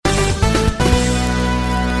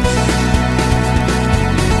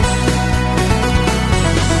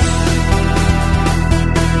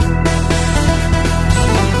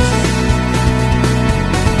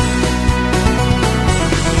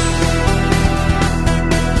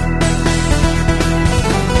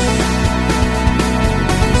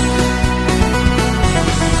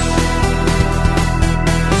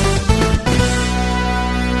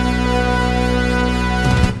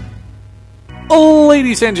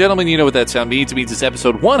Ladies and gentlemen, you know what that sound means. It means it's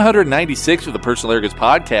episode 196 of the Personal Arrogance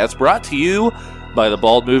Podcast, brought to you by the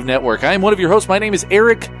Bald Move Network. I am one of your hosts. My name is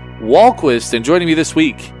Eric Walquist, and joining me this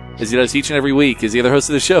week, as he does each and every week, is the other host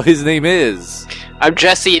of the show. His name is... I'm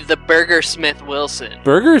Jesse the Burger Smith Wilson.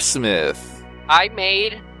 Burger Smith. I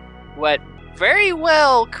made what very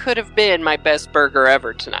well could have been my best burger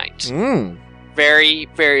ever tonight. Very,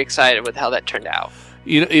 very excited with how that turned out.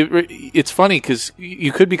 You know, it's funny because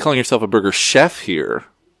you could be calling yourself a burger chef here.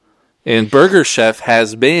 And Burger Chef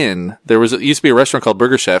has been, it used to be a restaurant called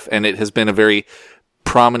Burger Chef, and it has been a very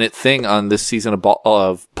prominent thing on this season of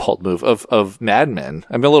Bald Move, of Mad Men.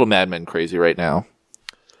 I'm a little Mad Men crazy right now.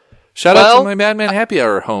 Shout out to my Mad Men Happy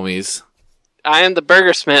Hour homies. I am the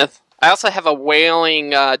Burger Smith. I also have a wailing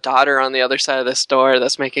daughter on the other side of this door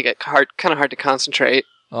that's making it kind of hard to concentrate.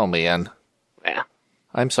 Oh, man. Yeah.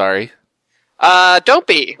 I'm sorry. Don't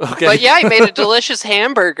be. Okay. But yeah, I made a delicious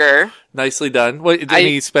hamburger. Nicely done. What,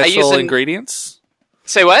 any special ingredients?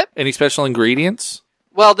 Say what? Any special ingredients?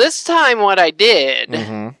 Well, this time what I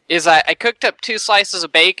did is I cooked up 2 slices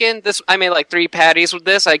of bacon. I made like 3 patties with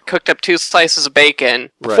this. I cooked up 2 slices of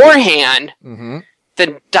bacon beforehand,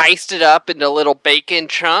 then diced it up into little bacon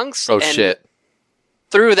chunks. Oh, and shit.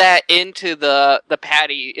 Threw that into the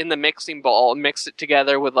patty in the mixing bowl and mixed it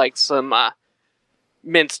together with like some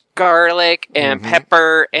minced garlic and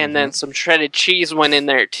pepper, and then some shredded cheese went in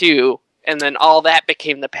there too. And then all that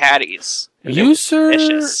became the patties. You,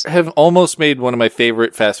 sir, have almost made one of my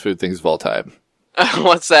favorite fast food things of all time.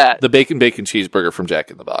 What's that? The bacon cheeseburger from Jack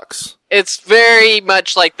in the Box. It's very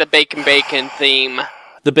much like the bacon theme.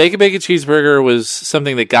 The bacon cheeseburger was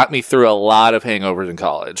something that got me through a lot of hangovers in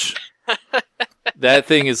college. That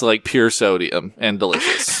thing is like pure sodium and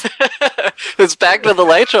delicious. It's back to the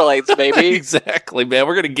electrolytes, baby. Exactly, man.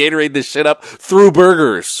 We're going to Gatorade this shit up through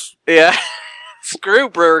burgers. Yeah. Screw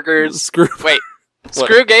burgers. Screw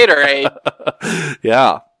Gatorade.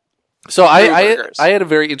 Yeah. So I had a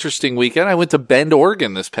very interesting weekend. I went to Bend,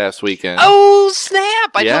 Oregon this past weekend. Oh,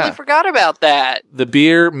 snap. I totally forgot about that. The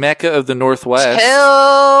beer mecca of the Northwest.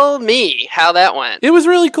 Tell me how that went. It was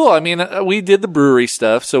really cool. I mean, we did the brewery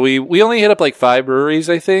stuff. So we only hit up like 5 breweries,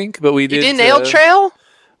 I think. But we did. You did Ale Trail?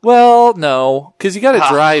 Well, no. Because you got to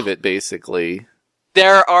drive it, basically.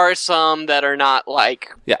 There are some that are not like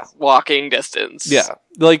walking distance. Yeah.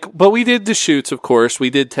 But we did Deschutes, of course. We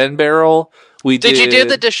did 10 Barrel. Did you do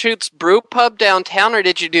the Deschutes Brew Pub downtown, or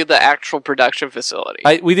did you do the actual production facility?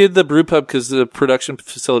 We did the Brew Pub because the production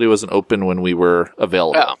facility wasn't open when we were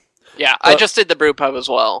available. Oh, yeah. I just did the Brew Pub as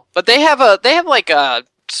well. But they have like a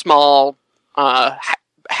small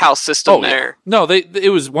house system there. Yeah. No,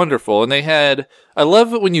 it was wonderful, and they had. I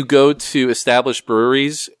love it when you go to established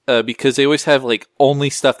breweries because they always have like only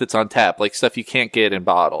stuff that's on tap, like stuff you can't get in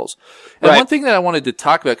bottles. And one thing that I wanted to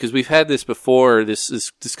talk about, because we've had this before,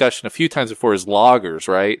 this discussion a few times before, is lagers,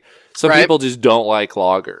 right? Some people just don't like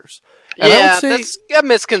lagers. And I would say, that's a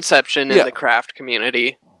misconception in the craft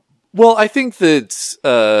community. Well, I think that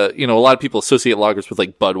a lot of people associate lagers with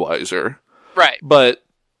like Budweiser, right? But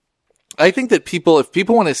I think that if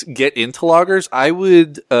people want to get into lagers, I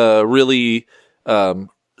would really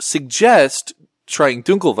suggest trying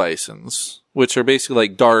Dunkelweissens, which are basically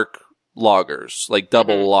like dark lagers, like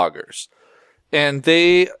double lagers. And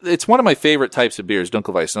it's one of my favorite types of beers,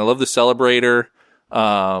 Dunkelweissen. I love the Celebrator.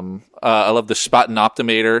 I love the Spaten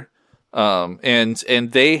Optimator.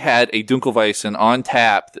 And they had a Dunkelweissen on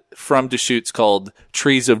tap from Deschutes called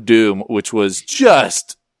Trees of Doom, which was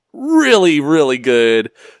just really, really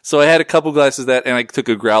good. So I had a couple glasses of that, and I took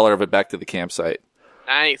a growler of it back to the campsite.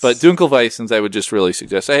 Nice. But Dunkelweissens, I would just really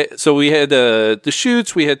suggest. So we had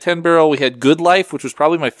Deschutes, we had 10 Barrel, we had Good Life, which was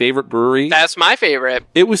probably my favorite brewery. That's my favorite.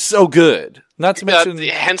 It was so good. Not to mention...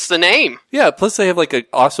 hence the name. Yeah, plus they have like an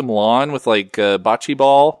awesome lawn with like bocce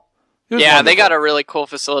ball. Yeah, wonderful. They got a really cool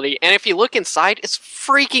facility. And if you look inside, it's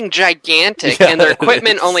freaking gigantic. Yeah, and their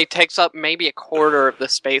equipment only takes up maybe a quarter of the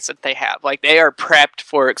space that they have. Like, they are prepped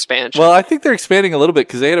for expansion. Well, I think they're expanding a little bit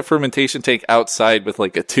because they had a fermentation tank outside with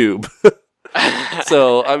like a tube.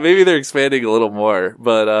 So maybe they're expanding a little more.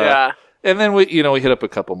 But yeah. And then we hit up a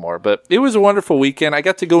couple more. But it was a wonderful weekend. I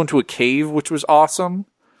got to go into a cave, which was awesome.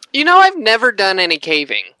 I've never done any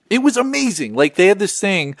caving. It was amazing. Like, they had this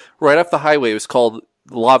thing right off the highway. It was called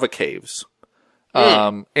lava caves.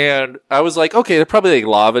 And I was like, okay, they're probably like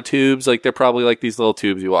lava tubes. Like, they're probably like these little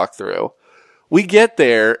tubes you walk through. We get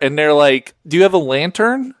there and they're like, do you have a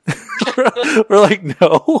lantern? We're like,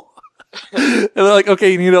 no. And they're like,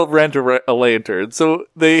 okay, you need to rent a lantern. So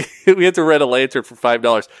we had to rent a lantern for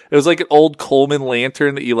 $5. It was like an old Coleman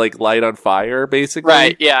lantern that you like light on fire, basically.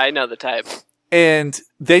 Right. Yeah, I know the type. And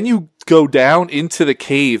then you go down into the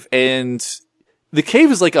cave and the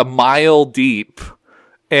cave is like a mile deep,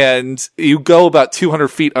 and you go about 200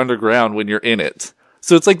 feet underground when you're in it.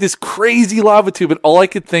 So it's like this crazy lava tube, and all I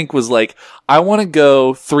could think was like, I want to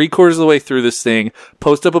go 3/4 of the way through this thing,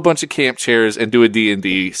 post up a bunch of camp chairs, and do a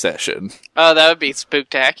D&D session. Oh, that would be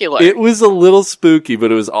spooktacular. It was a little spooky,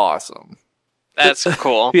 but it was awesome. That's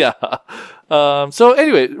cool. Yeah. So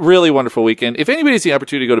anyway, really wonderful weekend. If anybody has the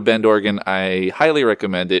opportunity to go to Bend, Oregon, I highly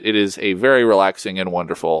recommend it. It is a very relaxing and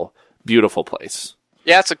wonderful, beautiful place.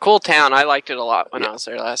 Yeah, it's a cool town. I liked it a lot when I was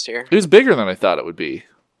there last year. It was bigger than I thought it would be.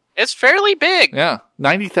 It's fairly big. Yeah,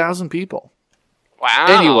 90,000 people. Wow.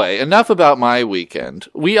 Anyway, enough about my weekend.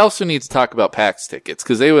 We also need to talk about PAX tickets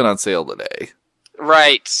because they went on sale today.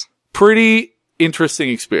 Right. Pretty interesting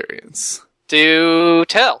experience. Do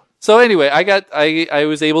tell. So anyway, I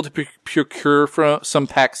was able to procure some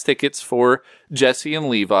PAX tickets for Jesse and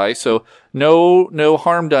Levi. So no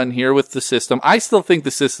harm done here with the system. I still think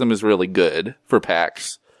the system is really good for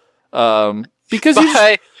PAX. Because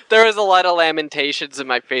there was a lot of lamentations in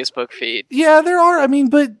my Facebook feed. Yeah, there are. I mean,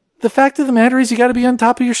 but the fact of the matter is you got to be on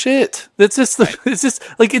top of your shit. That's just it's just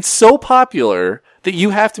like, it's so popular that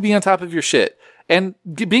you have to be on top of your shit. And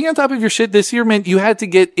being on top of your shit this year meant you had to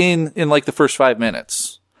get in like the first 5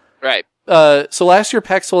 minutes. Right. So last year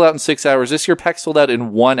PAX sold out in 6 hours. This year PAX sold out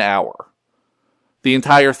in 1 hour. The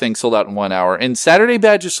entire thing sold out in 1 hour. And Saturday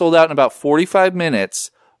badges sold out in about 45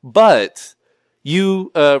 minutes. But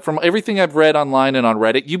you, from everything I've read online and on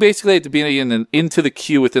Reddit, you basically had to be into the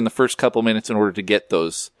queue within the first couple minutes in order to get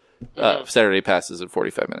those Saturday passes in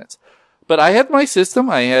 45 minutes. But I had my system.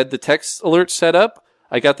 I had the text alert set up.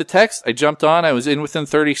 I got the text. I jumped on. I was in within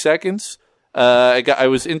 30 seconds. I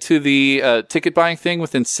was into the ticket buying thing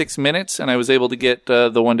within 6 minutes, and I was able to get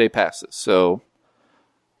the 1-day passes. So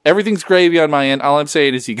everything's gravy on my end. All I'm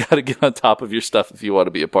saying is you got to get on top of your stuff if you want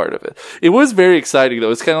to be a part of it. It was very exciting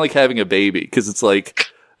though. It's kind of like having a baby because it's like,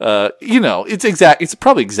 it's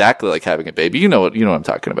probably exactly like having a baby. You know what I'm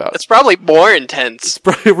talking about. It's probably more intense. It's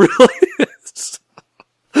probably really is.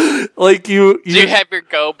 Like do you have your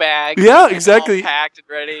go bag? Yeah, exactly. All packed and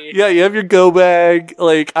ready. Yeah, you have your go bag.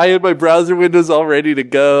 Like I had my browser windows all ready to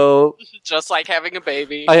go. Just like having a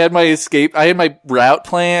baby. I had my route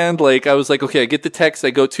planned. Like I was like, okay, I get the text.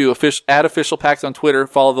 I go to add official PAX on Twitter,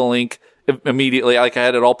 follow the link immediately. Like I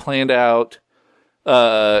had it all planned out.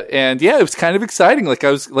 And yeah, it was kind of exciting. I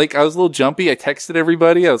was a little jumpy. I texted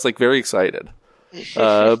everybody. I was like very excited.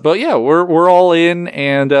 But yeah, we're all in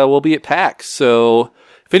and we'll be at PAX. So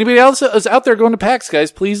if anybody else is out there going to PAX, guys,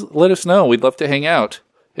 please let us know. We'd love to hang out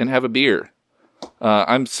and have a beer.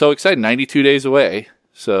 I'm so excited. 92 days away.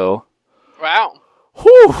 So. Wow.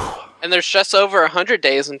 Whew. And there's just over 100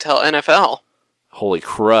 days until NFL. Holy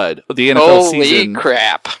crud. The NFL season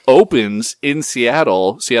crap. opens in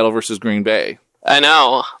Seattle versus Green Bay. I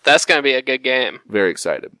know. That's going to be a good game. Very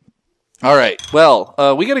excited. All right.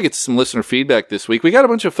 Well, we got to get some listener feedback this week. We got a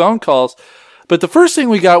bunch of phone calls. But the first thing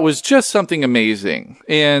we got was just something amazing.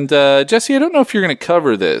 And, Jesse, I don't know if you're going to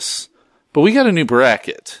cover this, but we got a new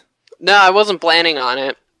bracket. No, I wasn't planning on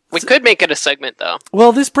it. We could make it a segment, though.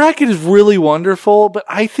 Well, this bracket is really wonderful, but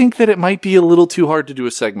I think that it might be a little too hard to do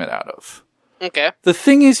a segment out of. Okay. The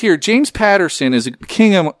thing is here, James Patterson is a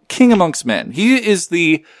king amongst men. He is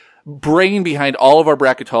the brain behind all of our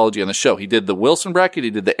bracketology on the show. He did the Wilson bracket,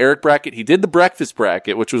 he did the Eric bracket, he did the breakfast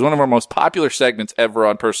bracket, which was one of our most popular segments ever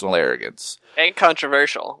on Personal Arrogance. And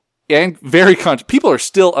controversial. And very people are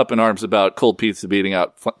still up in arms about cold pizza beating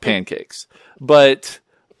out pancakes. But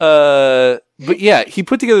yeah, he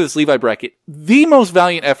put together this Levi bracket. The most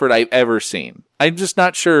valiant effort I've ever seen. I'm just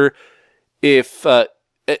not sure if,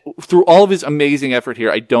 through all of his amazing effort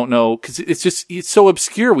here, I don't know, because it's so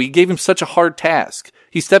obscure. We gave him such a hard task.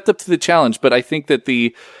 He stepped up to the challenge, but I think that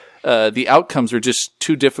the outcomes are just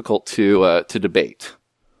too difficult to debate.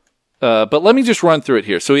 But let me just run through it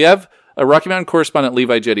here. So we have a Rocky Mountain correspondent,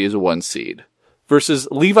 Levi Jetty, as a 1 seed versus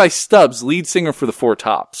Levi Stubbs, lead singer for the Four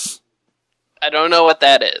Tops. I don't know what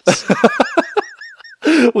that is.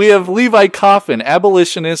 We have Levi Coffin,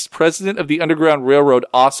 abolitionist, president of the Underground Railroad,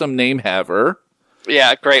 awesome name haver.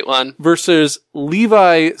 Yeah, great one. Versus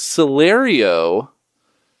Levi Celerio,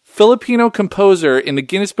 Filipino composer in the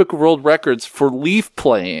Guinness Book of World Records for leaf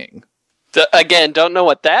playing. Again, don't know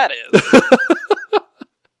what that is.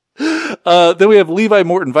 Then we have Levi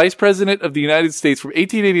Morton, vice president of the United States from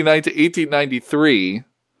 1889 to 1893.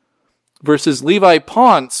 Versus Levi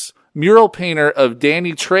Ponce, mural painter of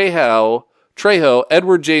Danny Trejo,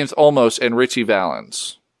 Edward James Olmos, and Richie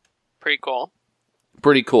Valens. Pretty cool.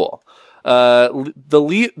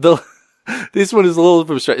 This one is a little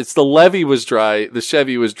bit. It's the levee was dry, the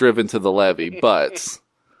Chevy was driven to the levee, but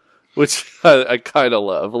which I kind of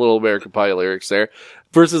love. A little American Pie lyrics there.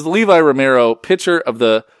 Versus Levi Romero, pitcher of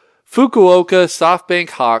the Fukuoka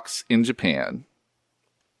SoftBank Hawks in Japan.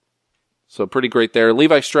 So pretty great there.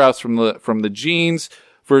 Levi Strauss from the Genes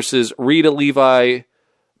versus Rita Levi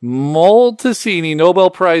Moltesini, Nobel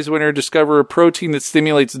Prize winner, discover a protein that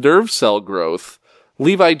stimulates nerve cell growth.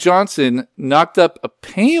 Levi Johnson knocked up a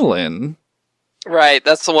Palin. Right,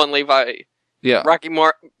 that's the one Levi. Yeah. Rocky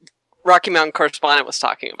Mountain Correspondent was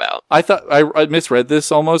talking about. I thought I misread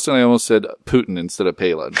this almost, and I almost said Putin instead of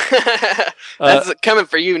Palin. That's coming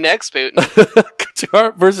for you next,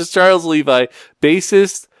 Putin. Versus Charles Levi,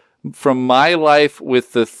 bassist from My Life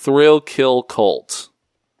with the Thrill Kill Cult.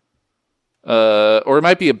 Or it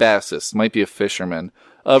might be a bassist, it might be a fisherman.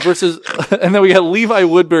 Versus, and then we got Levi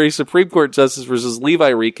Woodbury, Supreme Court Justice versus Levi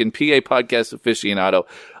Rican, PA podcast aficionado.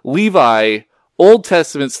 Levi, Old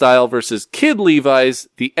Testament style versus Kid Levi's.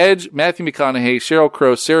 The Edge, Matthew McConaughey, Sheryl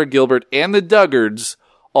Crow, Sarah Gilbert, and the Duggards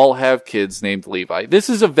all have kids named Levi. This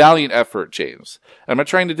is a valiant effort, James. I'm not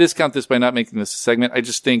trying to discount this by not making this a segment. I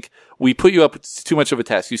just think we put you up to too much of a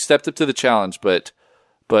task. You stepped up to the challenge, but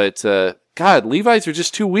God, Levi's are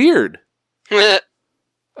just too weird.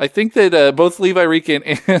 I think that both Levi Rican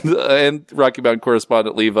and Rocky Mountain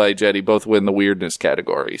Correspondent Levi Jetty both win the weirdness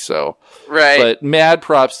category. So, right. But mad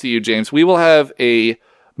props to you, James. We will have a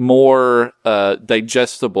more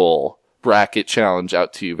digestible bracket challenge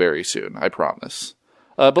out to you very soon. I promise.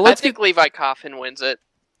 But I think Levi Coffin wins it.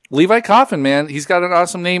 Levi Coffin, man, he's got an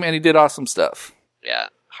awesome name and he did awesome stuff. Yeah,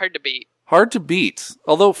 hard to beat. Hard to beat.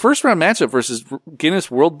 Although first round matchup versus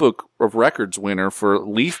Guinness World Book of Records winner for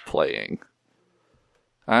leaf playing.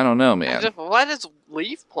 I don't know, man. What is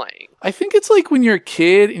leaf playing? I think it's like when you're a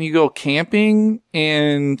kid and you go camping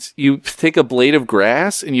and you take a blade of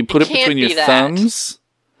grass and you put it between your thumbs.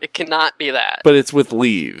 It cannot be that. But it's with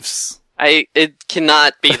leaves. It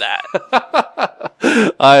cannot be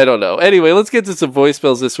that. I don't know. Anyway, let's get to some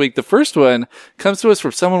voicemails this week. The first one comes to us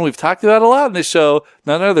from someone we've talked about a lot in this show,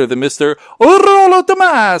 none other than Mr. Rollo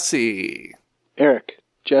Tomasi. Eric,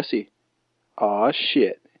 Jesse. Aw,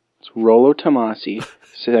 shit. It's Rollo Tomasi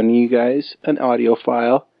sending you guys an audio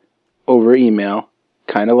file over email.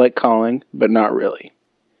 Kind of like calling, but not really.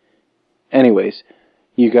 Anyways,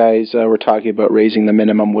 you guys were talking about raising the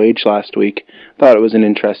minimum wage last week. Thought it was an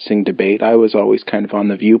interesting debate. I was always kind of on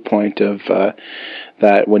the viewpoint of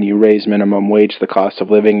that when you raise minimum wage, the cost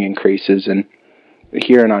of living increases. And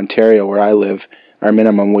here in Ontario, where I live, our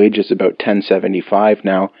minimum wage is about $10.75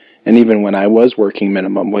 now. And even when I was working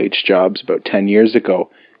minimum wage jobs about 10 years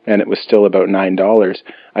ago, and it was still about $9,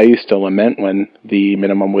 I used to lament when the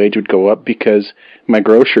minimum wage would go up because my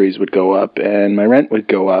groceries would go up and my rent would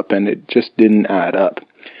go up, and it just didn't add up.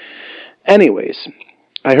 Anyways,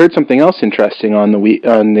 I heard something else interesting on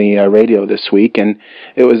the radio this week, and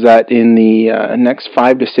it was that in the next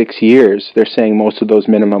 5 to 6 years, they're saying most of those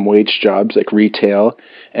minimum wage jobs, like retail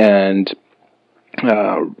and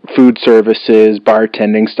food services,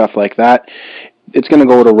 bartending, stuff like that, it's going to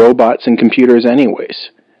go to robots and computers anyways.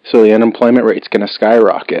 So the unemployment rate's going to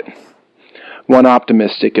skyrocket. One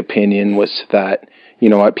optimistic opinion was that, you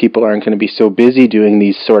know what, people aren't going to be so busy doing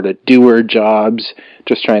these sort of doer jobs,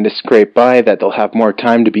 just trying to scrape by, that they'll have more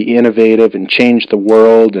time to be innovative and change the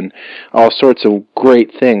world and all sorts of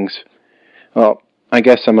great things. Well, I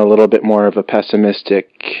guess I'm a little bit more of a pessimistic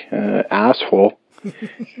asshole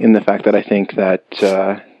in the fact that I think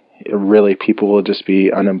that really people will just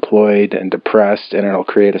be unemployed and depressed, and it'll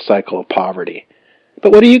create a cycle of poverty.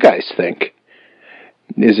 But what do you guys think?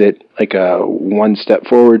 Is it like a 1 step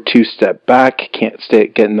forward, 2 step back, can't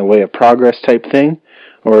get in the way of progress type thing?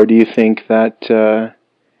 Or do you think that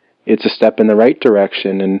it's a step in the right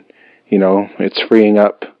direction and, you know, it's freeing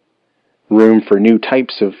up room for new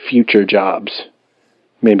types of future jobs?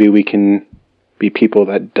 Maybe we can be people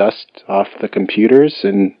that dust off the computers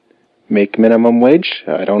and make minimum wage?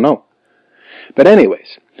 I don't know. But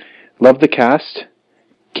anyways, love the cast.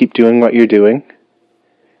 Keep doing what you're doing.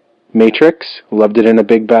 Matrix, loved it in a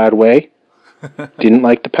big bad way. Didn't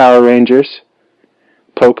like the Power Rangers.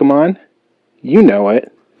 Pokemon, you know it.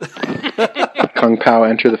 Kung Pao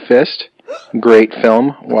Enter the Fist, great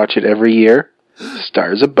film, watch it every year.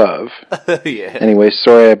 Stars above. Yeah. Anyway,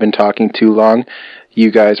 sorry I've been talking too long. You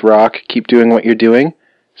guys rock, keep doing what you're doing.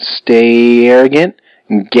 Stay arrogant,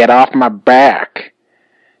 and get off my back.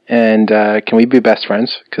 And can we be best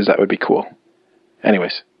friends? Because that would be cool.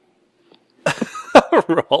 Anyways.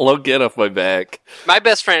 Rollo, get off my back. My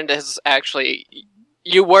best friend is actually,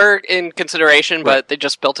 you were in consideration, right, but they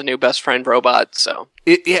just built a new best friend robot, so.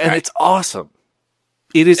 And it's awesome.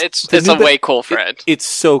 It is. It's a way cool friend. It's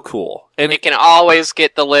so cool. And it can always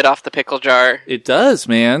get the lid off the pickle jar. It does,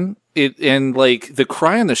 man. and like the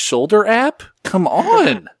Cry on the Shoulder app. Come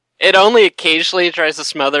on. It only occasionally tries to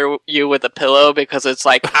smother you with a pillow because it's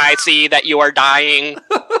like, I see that you are dying.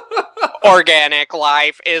 Organic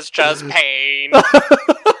life is just pain.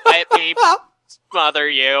 Let me smother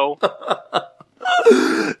you.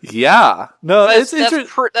 Yeah. No,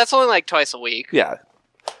 that's only like twice a week. Yeah.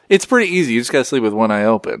 It's pretty easy. You just gotta sleep with one eye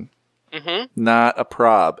open. Mm-hmm. Not a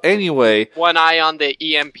prob. Anyway, one eye on the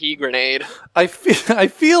EMP grenade. I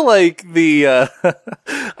feel like the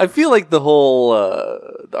whole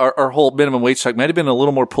our whole minimum wage talk might have been a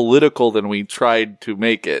little more political than we tried to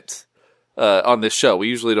make it on this show. We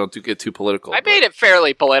usually don't get too political. I made it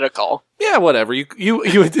fairly political. Yeah, whatever.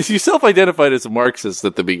 You self-identified as a Marxist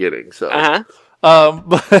at the beginning, so.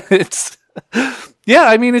 But it's. Yeah,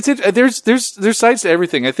 I mean, there's sides to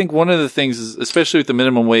everything. I think one of the things is, especially with the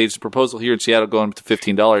minimum wage proposal here in Seattle going up to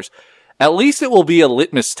 $15, at least it will be a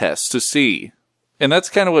litmus test to see. And that's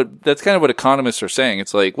kind of what economists are saying.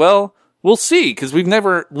 It's like, well, we'll see, because we've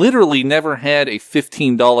literally never had a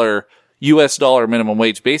 $15 US dollar minimum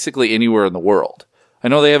wage basically anywhere in the world. I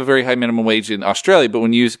know they have a very high minimum wage in Australia, but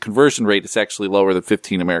when you use a conversion rate, it's actually lower than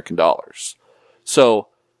 15 American dollars. So,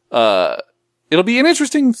 it'll be an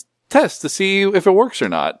interesting test to see if it works or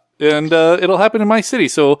not. And it'll happen in my city.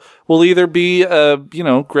 So we'll either be,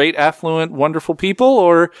 great, affluent, wonderful people,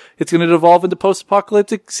 or it's going to devolve into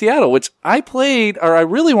post-apocalyptic Seattle, which I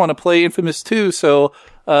really want to play Infamous 2. So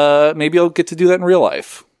maybe I'll get to do that in real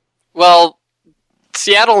life. Well,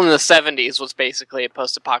 Seattle in the 70s was basically a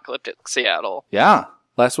post-apocalyptic Seattle. Yeah.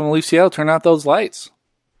 Last one to leave Seattle, turn out those lights.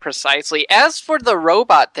 Precisely. As for the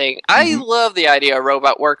robot thing, I love the idea of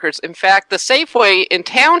robot workers. In fact, the Safeway in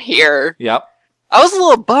town here, yep, I was a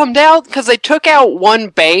little bummed out because they took out one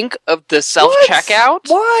bank of the self-checkout.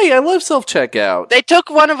 Why? I love self-checkout. They took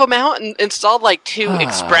one of them out and installed like 2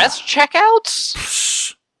 express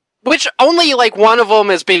checkouts, which only like one of them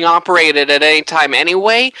is being operated at any time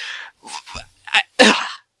anyway.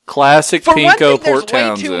 Classic Pinko Port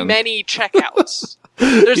Townsend. There's way too many checkouts.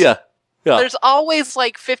 Yeah. There's always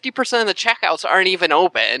like 50% of the checkouts aren't even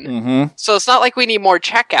open. Mm-hmm. So it's not like we need more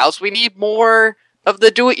checkouts. We need more of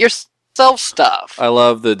the do-it-yourself stuff. I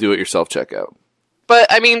love the do-it-yourself checkout. But,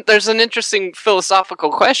 I mean, there's an interesting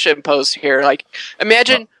philosophical question posed here. Like,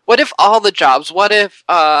 imagine, what if all the jobs, what if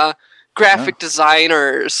graphic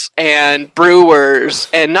designers and brewers,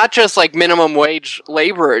 and not just like minimum wage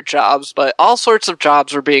laborer jobs, but all sorts of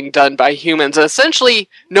jobs were being done by humans. And essentially,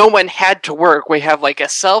 no one had to work. We have like a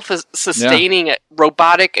self-sustaining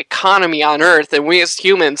robotic economy on Earth, and we as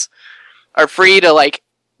humans are free to like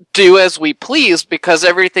do as we please because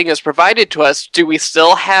everything is provided to us. Do we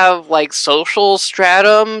still have like social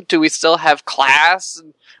stratum? Do we still have class?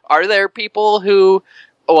 Are there people who,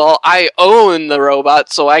 well, I own the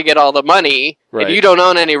robot, so I get all the money, right, and you don't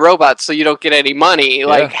own any robots, so you don't get any money? Yeah.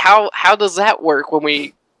 Like, how does that work when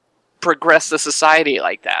we progress the society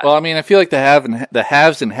like that? Well, I mean, I feel like the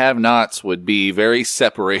haves and have-nots would be very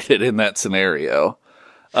separated in that scenario.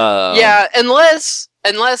 Yeah, unless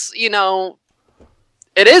it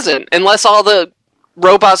isn't. Unless all the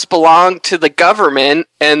robots belong to the government,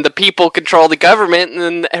 and the people control the government, and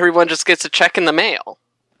then everyone just gets a check in the mail.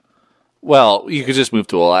 Well, you could just move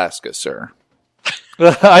to Alaska, sir.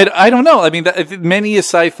 I don't know. I mean, many a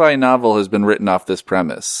sci-fi novel has been written off this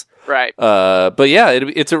premise. Right. But yeah,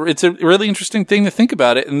 it's a really interesting thing to think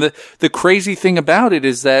about it. And the crazy thing about it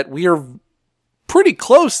is that we are pretty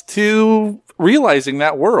close to realizing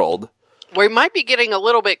that world. We might be getting a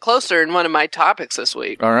little bit closer in one of my topics this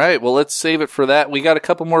week. All right. Well, let's save it for that. We got a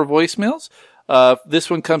couple more voicemails.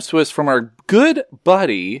 This one comes to us from our good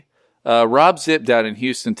buddy, Rob Zip down in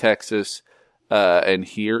Houston, Texas, and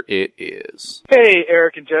here it is. Hey,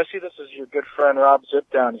 Eric and Jesse, this is your good friend Rob Zip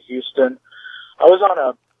down in Houston. I was on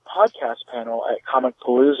a podcast panel at Comic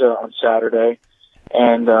Palooza on Saturday,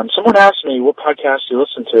 and someone asked me what podcast you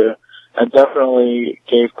listen to, and definitely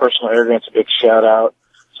gave Personal Arrogance a big shout-out.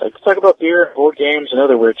 So I could talk about beer, board games, and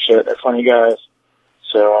other weird shit. They're funny guys.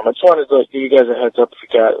 So I just wanted to give you guys a heads up if you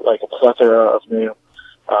got like a plethora of new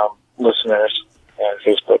listeners and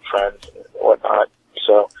Facebook friends and whatnot.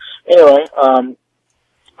 So, anyway, I'm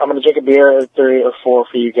going to drink a beer, 3 or 4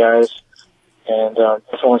 for you guys, and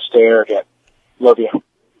definitely stay arrogant. Love you.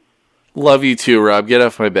 Love you too, Rob. Get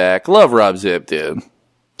off my back. Love Rob Zip, dude.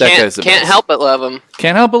 That guy's the best. Can't help but love him.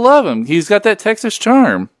 Can't help but love him. He's got that Texas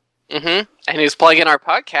charm. Mm-hmm. And he's plugging our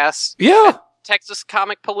podcast. Yeah. Texas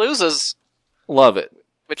Comic Paloozas. Love it.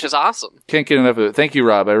 Which is awesome. Can't get enough of it. Thank you,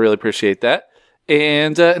 Rob. I really appreciate that.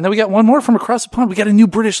 And then we got one more from across the pond. We got a new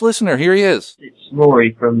British listener. Here he is. It's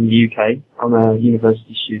Rory from the UK. I'm a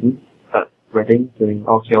university student at Reading doing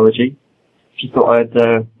archaeology. just thought I'd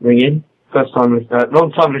ring in. First time listener,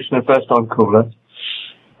 long time listener, first time caller.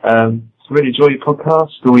 Really enjoy your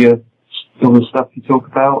podcast, all the stuff you talk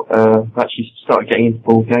about. I've actually started getting into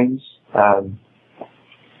board games.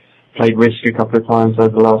 Played Risk a couple of times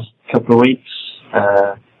over the last couple of weeks.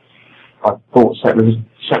 I've bought Settlers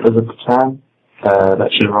of Catan. That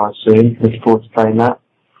should arrive soon. Looking forward to playing that.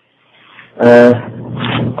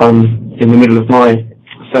 I'm in the middle of my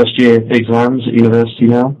first year exams at university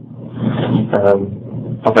now.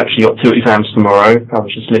 I've actually got 2 exams tomorrow. I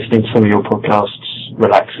was just listening to some of your podcasts,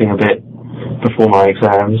 relaxing a bit before my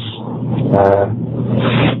exams.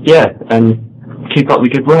 And keep up the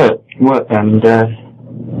good work and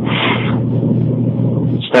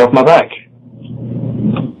stay off my back.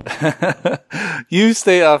 You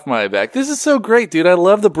stay off my back. This is so great, dude. I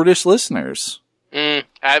love the British listeners. I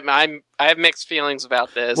have mixed feelings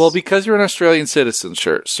about this. Well, because you're an Australian citizen,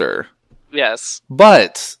 sir. Yes.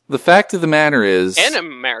 But the fact of the matter is... And an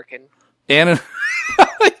American. Yeah,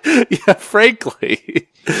 frankly.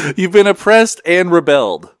 You've been oppressed and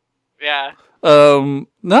rebelled. Yeah. No,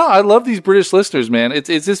 I love these British listeners, man. It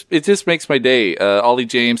just makes my day. Ollie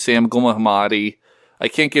James, Sam Gulmahamadi. I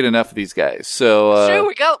can't get enough of these guys. So sure,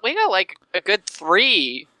 we got like a good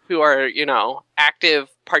 3 who are, active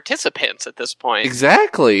participants at this point.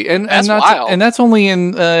 Exactly. That's wild. And that's only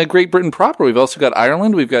in Great Britain proper. We've also got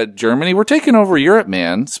Ireland, we've got Germany. We're taking over Europe,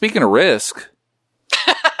 man. Speaking of Risk.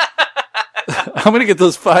 I'm going to get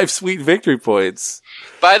those 5 sweet victory points.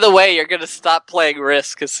 By the way, you're going to stop playing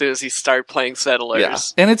Risk as soon as you start playing Settlers. Yeah.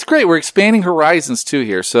 And it's great. We're expanding horizons too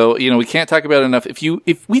here. So, we can't talk about it enough.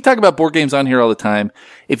 If we talk about board games on here all the time,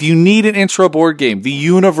 if you need an intro board game, the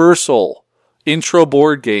universal intro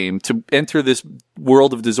board game to enter this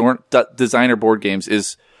world of designer board games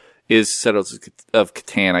is Settlers of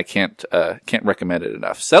Catan. I can't recommend it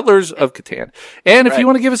enough. Settlers of Catan. And if you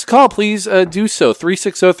want to give us a call, please do so.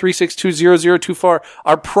 360-362-0024.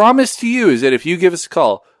 Our promise to you is that if you give us a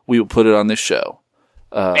call, we will put it on this show.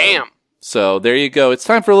 Bam. So there you go. It's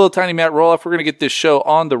time for a little tiny Matt roll-off. We're going to get this show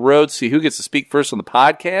on the road, see who gets to speak first on the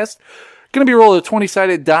podcast. Going to be a roll of a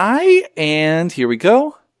 20-sided die, and here we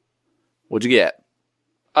go. What'd you get?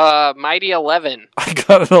 Mighty 11. I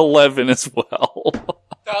got an 11 as well.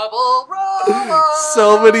 Double roll-offs!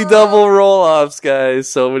 So many double roll-offs, guys.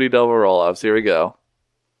 So many double roll-offs. Here we go.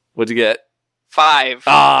 What'd you get? 5.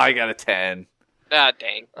 I got a 10. Ah,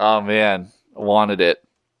 dang. Oh, man. I wanted it.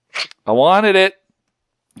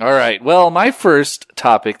 All right. Well, my first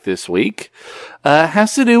topic this week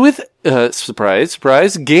has to do with, surprise,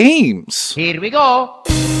 games. Here we go.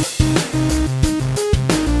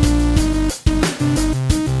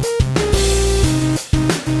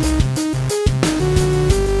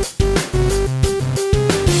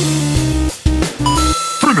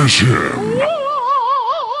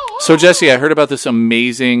 So, Jesse, I heard about this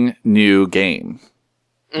amazing new game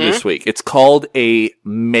this week. It's called a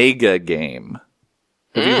Mega Game.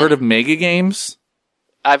 Have you heard of Mega Games?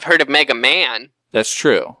 I've heard of Mega Man. That's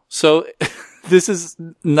true. So, this is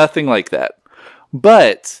nothing like that.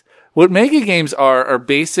 But what Mega Games are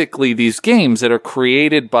basically these games that are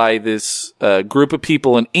created by this group of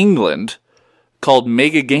people in England called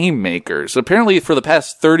Mega Game Makers. Apparently, for the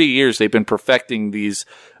past 30 years, they've been perfecting these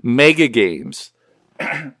mega games.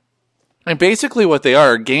 And basically what they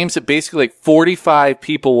are games that basically 45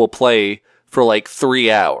 people will play for 3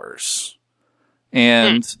 hours.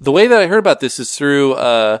 And the way that I heard about this is through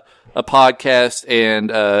a podcast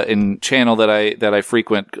and channel that I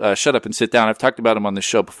frequent, Shut Up and Sit Down. I've talked about them on the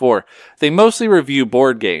show before. They mostly review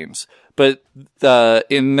board games. But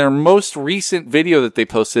in their most recent video that they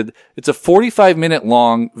posted, it's a 45-minute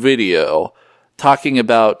long video talking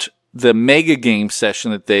about the Mega Game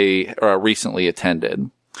session that they recently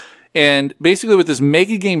attended. And basically what this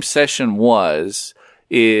Mega Game session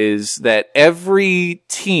is that every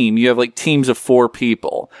team, you have teams of 4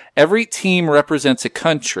 people. Every team represents a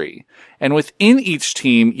country. And within each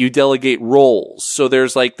team, you delegate roles. So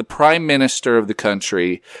there's the prime minister of the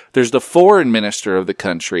country. There's the foreign minister of the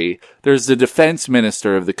country. There's the defense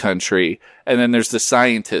minister of the country. And then there's the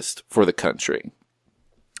scientist for the country.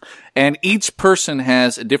 And each person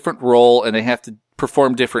has a different role and they have to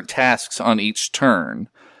perform different tasks on each turn.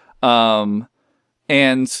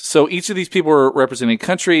 And so each of these people were representing a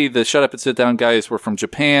country. The Shut Up and Sit Down guys were from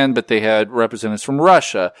Japan, but they had representatives from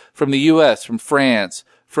Russia, from the US, from France,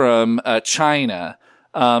 from China.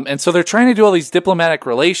 And so they're trying to do all these diplomatic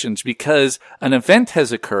relations because an event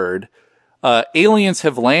has occurred. Aliens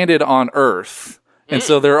have landed on Earth. And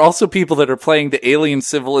so there are also people that are playing the alien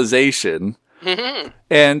civilization.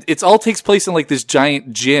 And it all takes place in this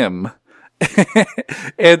giant gym.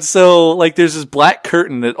 And so, like, there's this black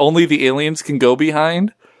curtain that only the aliens can go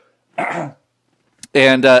behind.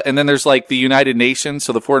 And then there's, like, the United Nations.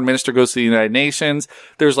 So the foreign minister goes to the United Nations.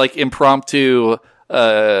 There's, like, impromptu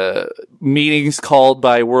meetings called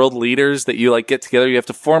by world leaders that you, like, get together. You have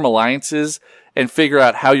to form alliances and figure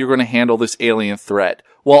out how you're going to handle this alien threat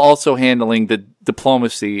while also handling the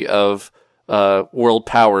diplomacy of world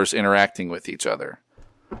powers interacting with each other.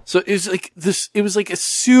 So it was like a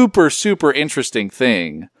super, super interesting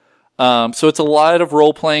thing. So it's a lot of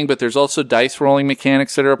role playing, but there's also dice rolling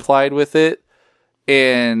mechanics that are applied with it.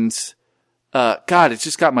 And, God, it's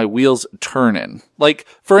just got my wheels turning. Like,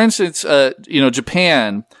 for instance,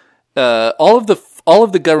 Japan, all of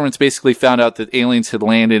the governments basically found out that aliens had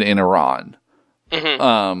landed in Iran.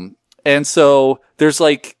 Mm-hmm. And so there's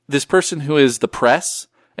like this person who is the press.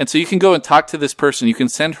 And so you can go and talk to this person. You can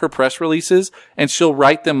send her press releases and she'll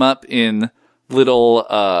write them up in little,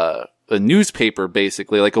 a newspaper,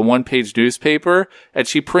 basically, like a 1-page newspaper. And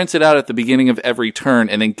she prints it out at the beginning of every turn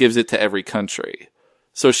and then gives it to every country.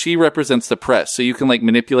 So she represents the press. So you can like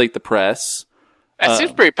manipulate the press. That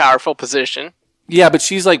seems a pretty powerful position. Yeah, but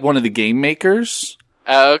she's like one of the game makers.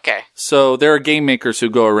 Oh, okay. So there are game makers who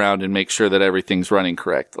go around and make sure that everything's running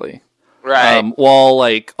correctly. Right. While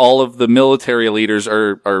like all of the military leaders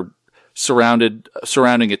are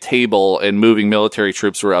surrounding a table and moving military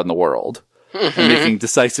troops around the world. And making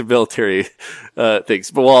decisive military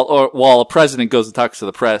things. But while a president goes and talks to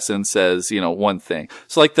the press and says, one thing.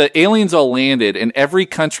 So like the aliens all landed and every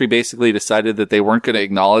country basically decided that they weren't going to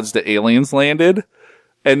acknowledge that aliens landed.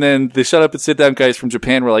 And then the shut up and sit down guys from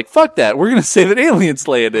Japan were like, fuck that. We're going to say that aliens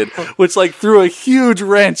landed, which like threw a huge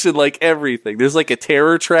wrench in like everything. There's like a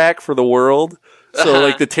terror track for the world. So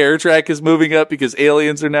like the terror track is moving up because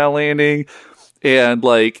aliens are now landing. And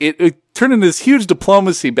like it turned into this huge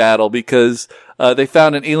diplomacy battle because they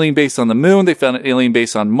found an alien base on the moon. They found an alien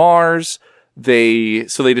base on Mars.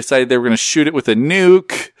 So they decided they were going to shoot it with a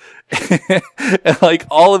nuke. And like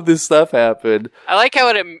all of this stuff happened. I like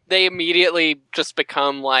how they immediately just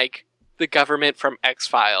become like the government from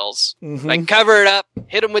X-Files. Mm-hmm. Like cover it up,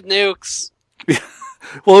 hit them with nukes.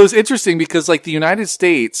 Well, it was interesting because like the United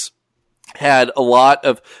States had a lot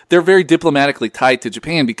of, they're very diplomatically tied to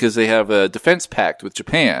Japan because they have a defense pact with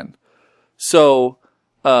Japan. So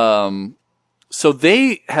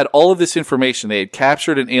they had all of this information. They had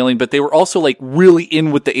captured an alien, but they were also like really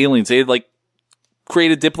in with the aliens. They had like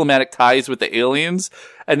created diplomatic ties with the aliens,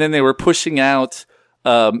 and then they were pushing out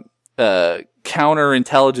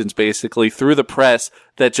counterintelligence basically through the press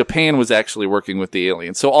that Japan was actually working with the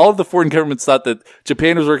aliens. So all of the foreign governments thought that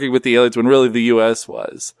Japan was working with the aliens when really the US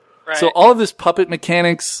was. Right. So all of this puppet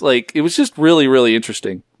mechanics, like, it was just really, really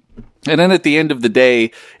interesting. And then at the end of the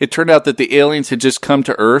day, it turned out that the aliens had just come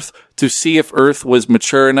to Earth to see if Earth was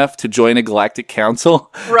mature enough to join a galactic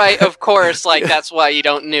council. Right, of course. Like, that's why you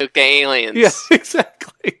don't nuke the aliens. Yeah,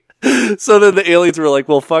 exactly. So then the aliens were like,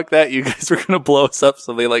 well, fuck that. You guys are going to blow us up.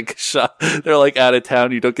 So they like they're like out of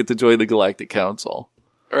town. You don't get to join the galactic council.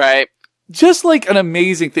 Right. Just like an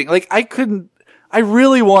amazing thing. Like I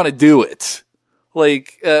really want to do it.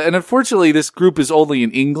 Like, and unfortunately this group is only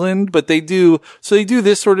in England, but they do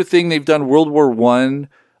this sort of thing. They've done World War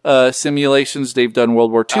I, simulations. They've done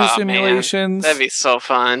World War II simulations. Man. That'd be so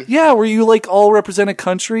fun. Yeah, where you like all represent a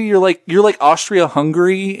country. You're like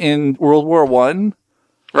Austria-Hungary in World War I.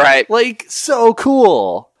 Right. Like, so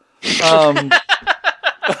cool. Oh man,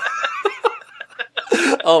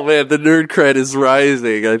 the nerd cred is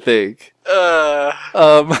rising, I think.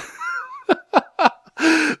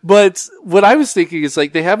 But what I was thinking is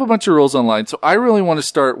like they have a bunch of rules online, so I really want to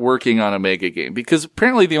start working on a mega game because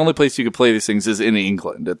apparently the only place you can play these things is in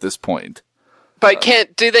England at this point. But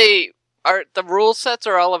are the rule sets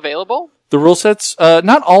are all available? The rule sets,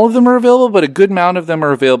 not all of them are available, but a good amount of them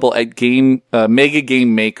are available at Mega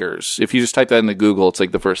Game Makers. If you just type that into Google, it's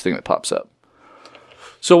like the first thing that pops up.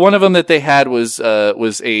 So one of them that they had was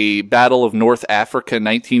a Battle of North Africa,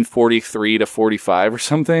 1943 to 45 or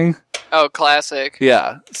something. Oh, classic.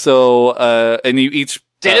 Yeah. So, and you each...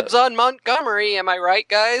 Dibs on Montgomery, am I right,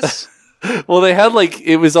 guys? Well, they had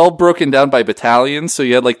it was all broken down by battalions. So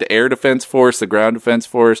you had the air defense force, the ground defense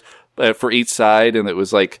force for each side. And it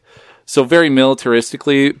was so very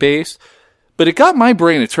militaristically based. But it got my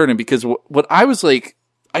brain a turning because what I was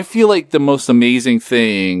I feel like the most amazing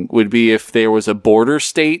thing would be if there was a border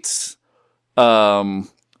states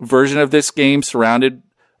version of this game surrounded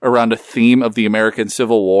around a theme of the American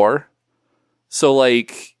Civil War. So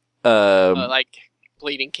like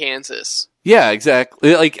Bleeding Kansas. Yeah,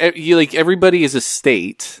 exactly. Everybody is a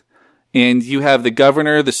state, and you have the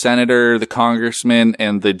governor, the senator, the congressman,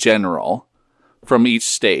 and the general from each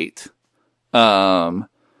state. And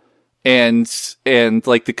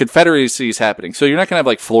like the Confederacy is happening. So you're not going to have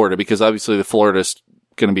like Florida, because obviously the Florida's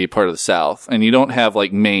going to be part of the South, and you don't have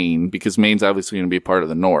like Maine, because Maine's obviously going to be part of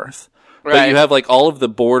the North. Right. But you have like all of the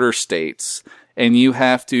border states, and you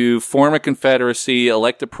have to form a confederacy,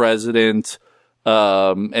 elect a president,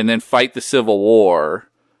 and then fight the Civil War.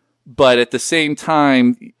 But at the same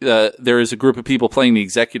time, there is a group of people playing the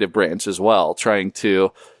executive branch as well, trying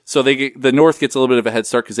to. So the North gets a little bit of a head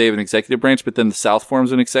start because they have an executive branch, but then the South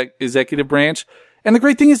forms an executive branch. And the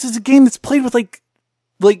great thing is, it's a game that's played with like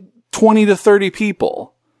 20 to 30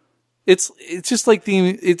 people. It's just like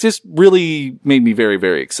it just really made me very,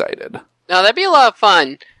 very excited. Now that'd be a lot of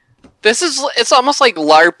fun. It's almost like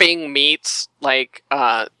LARPing meets like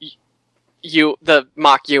the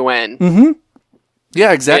mock UN. Mm-hmm.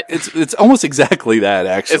 Yeah, exactly. It's almost exactly that,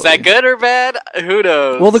 actually. Is that good or bad? Who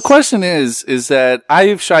knows? Well, the question is that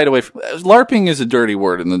I've shied away from LARPing is a dirty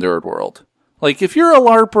word in the nerd world. Like, if you're a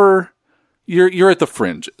LARPer, you're at the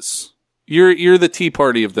fringes. You're the Tea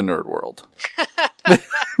Party of the nerd world.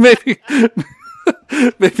 maybe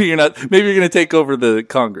you're not. Maybe you're going to take over the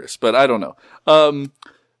Congress, but I don't know.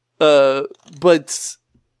 But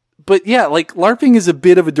yeah, like LARPing is a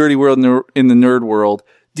bit of a dirty world in the nerd world.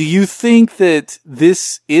 Do you think that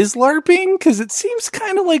this is LARPing? Because it seems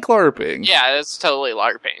kind of like LARPing. Yeah, it's totally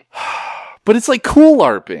LARPing. But it's like cool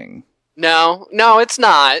LARPing. No, it's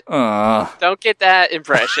not. Don't get that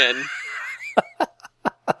impression.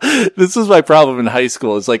 This was my problem in high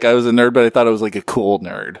school. It's like I was a nerd, but I thought I was like a cool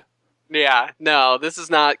nerd. Yeah, no, this is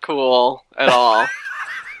not cool at all.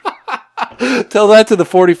 Tell that to the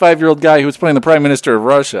 45-year-old guy who was playing the Prime Minister of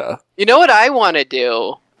Russia. You know what I want to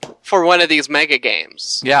do for one of these mega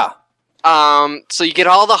games? Yeah. So you get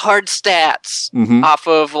all the hard stats off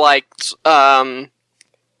of like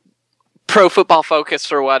Pro Football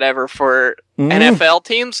Focus or whatever for NFL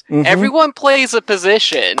teams. Everyone plays a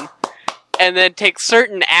position and then takes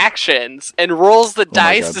certain actions and rolls the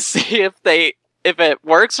dice to see if it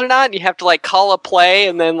works or not. And you have to like call a play,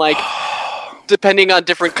 and then like depending on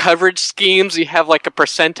different coverage schemes, you have like a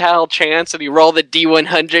percentile chance, and you roll the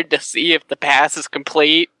D100 to see if the pass is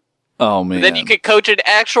complete. Oh man! And then you could coach an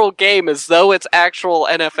actual game as though it's actual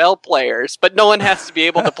NFL players, but no one has to be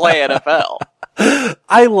able to play NFL.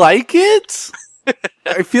 I like it.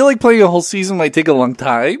 I feel like playing a whole season might take a long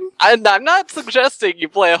time. And I'm not suggesting you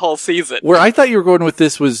play a whole season. Where I thought you were going with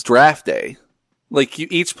this was draft day. Like, you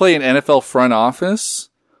each play an NFL front office,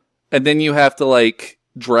 and then you have to, like,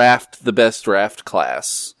 draft the best draft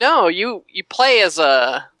class. No, you play as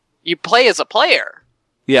a player.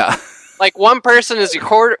 Yeah. Like, one person is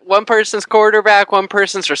one person's quarterback, one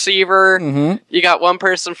person's receiver. Mm-hmm. You got one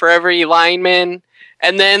person for every lineman.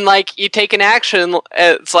 And then, like, you take an action.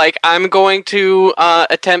 It's like, I'm going to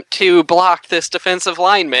attempt to block this defensive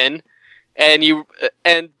lineman.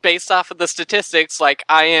 And based off of the statistics, like,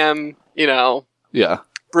 I am, yeah,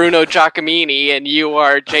 Bruno Giacomini, and you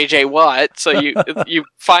are J.J. Watt. So you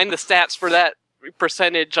find the stats for that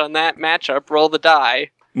percentage on that matchup, roll the die.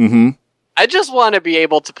 Mm-hmm. I just want to be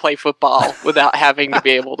able to play football without having to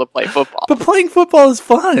be able to play football. But playing football is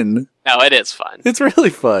fun. No, it is fun. It's really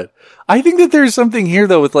fun. I think that there's something here,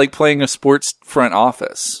 though, with, like, playing a sports front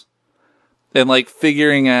office. And, like,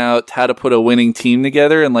 figuring out how to put a winning team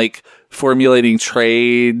together and, like, formulating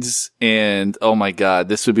trades. And, oh my god,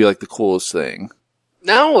 this would be, like, the coolest thing.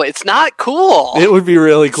 No, it's not cool. It would be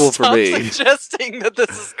really cool for Stop me. Suggesting that this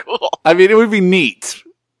is cool. I mean, it would be neat.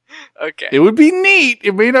 Okay. It would be neat.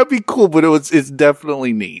 It may not be cool, but it's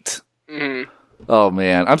definitely neat. Mm-hmm. Oh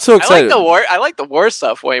man, I'm so excited. I like the war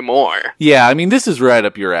stuff way more. Yeah, I mean, this is right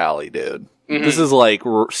up your alley, dude. Mm-hmm. This is like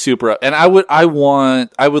super. And I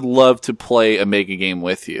would love to play a mega game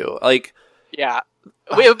with you. Like, yeah,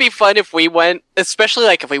 it would be fun if we went, especially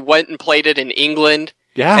like if we went and played it in England.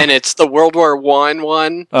 Yeah, and it's the World War I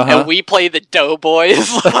one, and we play the Doughboys.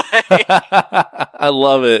 I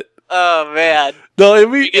love it. Oh man! No,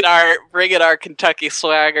 bring in our Kentucky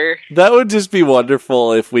swagger. That would just be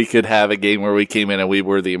wonderful if we could have a game where we came in and we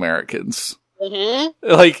were the Americans. Mm-hmm.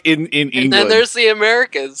 Like in England. And then there's the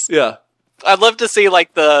Americans. Yeah. I'd love to see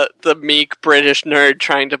like the meek British nerd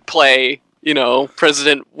trying to play,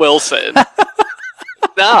 President Wilson.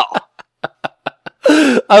 No.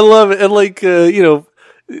 I love it. And like,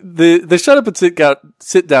 the shut up and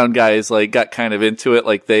sit down guys like got kind of into it.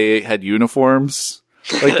 Like they had uniforms.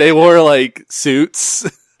 Like they wore like suits.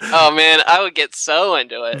 Oh man, I would get so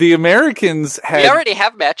into it. The Americans had. We already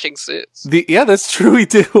have matching suits. Yeah, that's true. We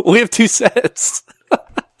do. We have 2 sets.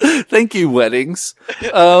 Thank you, weddings.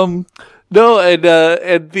 No, and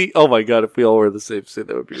the oh my god, if we all were the same suit,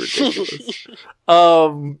 that would be ridiculous.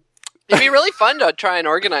 It'd be really fun to try and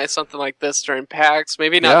organize something like this during PAX.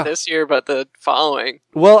 Maybe not this year, but the following.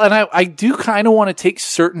 Well, and I do kind of want to take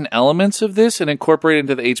certain elements of this and incorporate it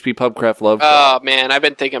into the HP Pubcraft Love Club. Oh, man, I've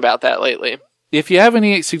been thinking about that lately. If you have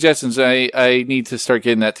any suggestions, I need to start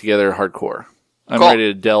getting that together hardcore. I'm Cool.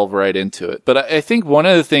 ready to delve right into it. But I think one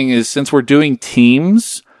other thing is, since we're doing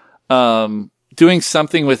teams, doing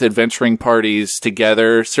something with adventuring parties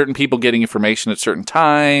together, certain people getting information at certain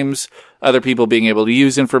times, other people being able to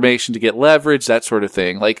use information to get leverage, that sort of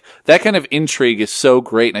thing. Like, that kind of intrigue is so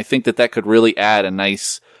great, and I think that could really add a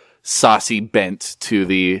nice, saucy bent to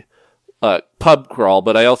the pub crawl,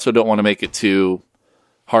 but I also don't want to make it too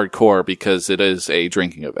hardcore because it is a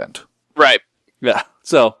drinking event. Right. Yeah.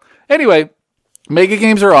 So, anyway, Mega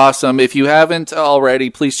Games are awesome. If you haven't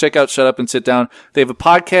already, please check out Shut Up and Sit Down. They have a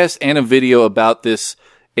podcast and a video about this,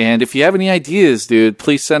 and if you have any ideas, dude,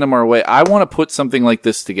 please send them our way. I want to put something like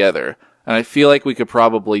this together. And I feel like we could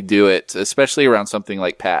probably do it, especially around something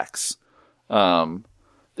like PAX. And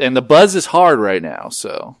the buzz is hard right now,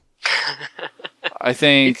 so I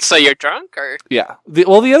think. So you're drunk, or? Yeah. The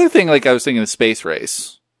other thing, like I was thinking, is Space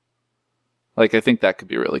Race. Like, I think that could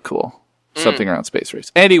be really cool. Something around Space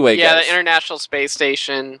Race. Anyway, yeah, guys. the International Space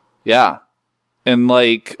Station. Yeah. And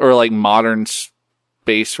or modern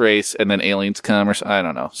Space Race, and then aliens come, or I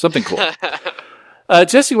don't know. Something cool.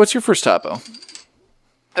 Jesse, what's your first topo?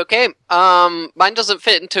 Okay, mine doesn't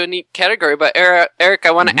fit into a neat category, but Eric,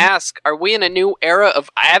 I want to ask, are we in a new era of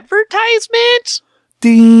advertisement?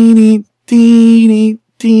 Deenie, deenie,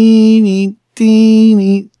 deenie,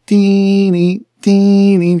 deenie, deenie,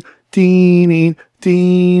 deenie, deenie,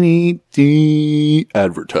 deenie, deenie.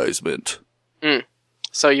 Advertisement.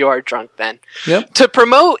 So you are drunk then. Yep. To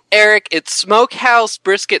promote, Eric, its Smokehouse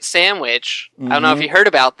Brisket Sandwich, I don't know if you heard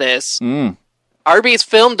about this, Arby's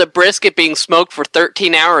filmed a brisket being smoked for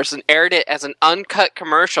 13 hours and aired it as an uncut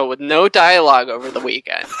commercial with no dialogue over the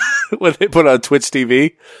weekend. What they put on Twitch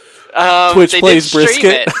TV? Twitch plays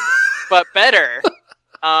brisket? But better.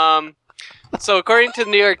 So according to the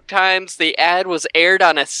New York Times, the ad was aired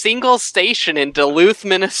on a single station in Duluth,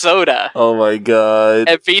 Minnesota. Oh my god.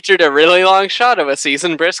 And featured a really long shot of a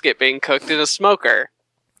seasoned brisket being cooked in a smoker,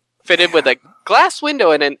 fitted with a glass window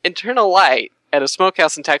and an internal light, at a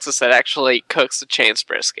smokehouse in Texas that actually cooks the chain's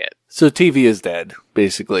brisket. So TV is dead,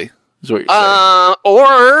 basically, is what you're saying.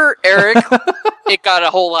 Or, Eric, it got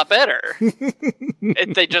a whole lot better.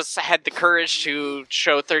 They just had the courage to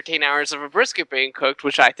show 13 hours of a brisket being cooked,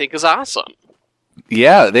 which I think is awesome.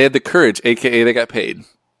 Yeah, they had the courage, aka they got paid.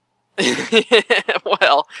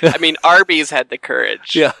 Well, I mean, Arby's had the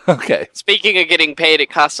courage. Yeah, okay. Speaking of getting paid, it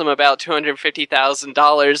cost them about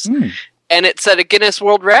 $250,000, and it set a Guinness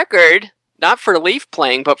World Record. Not for Leaf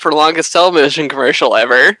playing, but for longest television commercial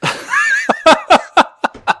ever.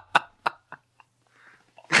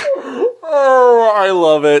 Oh, I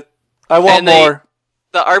love it. I want more.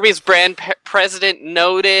 The Arby's brand president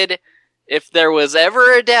noted, if there was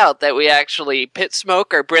ever a doubt that we actually pit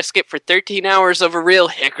smoke our brisket for 13 hours over real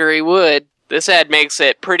hickory wood, this ad makes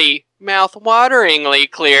it pretty mouth-wateringly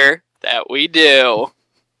clear that we do.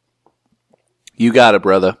 You got it,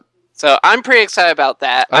 brother. So I'm pretty excited about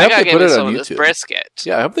that. I hope gotta they get put into it some on of this YouTube. brisket.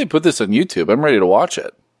 Yeah, I hope they put this on YouTube. I'm ready to watch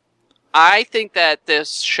it. I think that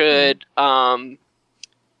this should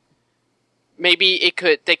maybe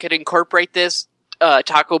they could incorporate this.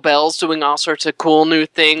 Taco Bell's doing all sorts of cool new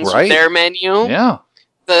things with their menu. Yeah.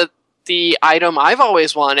 The item I've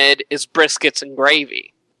always wanted is briskets and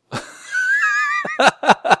gravy.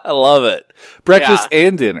 I love it. Breakfast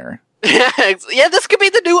and dinner. Yeah, this could be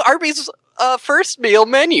the new Arby's first meal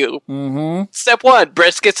menu. Mm-hmm. Step 1,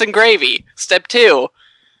 briskets and gravy. Step 2,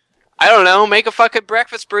 I don't know, make a fucking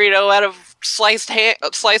breakfast burrito out of sliced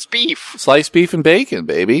beef. Sliced beef and bacon,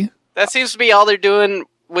 baby. That seems to be all they're doing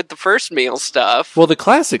with the first meal stuff. Well, the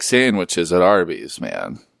classic sandwiches at Arby's,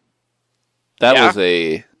 man. That was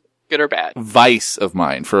a good or bad vice of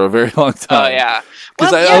mine for a very long time. Oh yeah,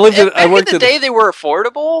 because I lived in. Back in the day, they were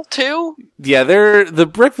affordable too. Yeah, the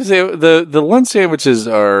breakfast, the lunch sandwiches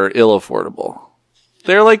are ill affordable.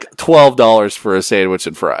 They're like $12 for a sandwich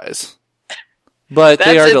and fries, but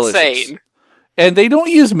they are delicious. Insane. And they don't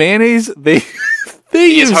use mayonnaise. They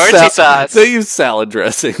use sauce. They use salad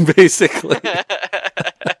dressing, basically.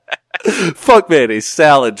 Fuck mayonnaise,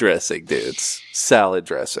 salad dressing, dudes. Salad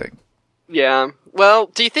dressing. Yeah. Well,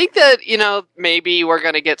 do you think that, maybe we're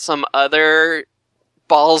going to get some other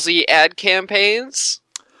ballsy ad campaigns?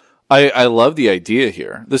 I love the idea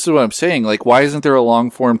here. This is what I'm saying. Like, why isn't there a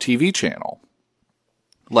long-form TV channel?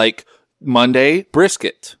 Like, Monday,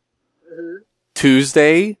 brisket. Mm-hmm.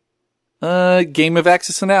 Tuesday, Game of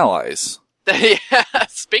Axis and Allies. Yeah.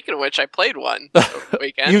 Speaking of which, I played one over the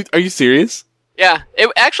weekend. Are you serious? Yeah, it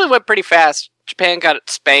actually went pretty fast. Japan got it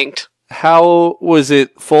spanked. How was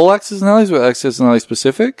it? Full Access and Allies or Access and Allies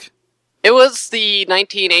specific? It was the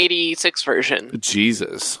 1986 version.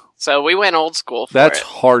 Jesus. So we went old school for That's it.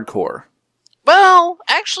 hardcore. Well,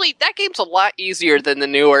 actually, that game's a lot easier than the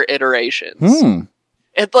newer iterations. Hmm.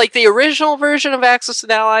 It's like the original version of Axis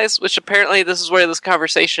and Allies, which apparently this is where this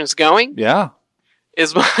conversation is going, Yeah.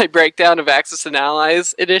 is my breakdown of Axis and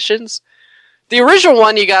Allies editions. The original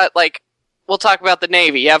one, you got, like, we'll talk about the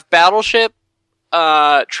Navy. You have battleship,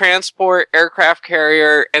 transport, aircraft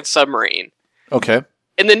carrier, and submarine. Okay.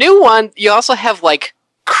 In the new one, you also have, like,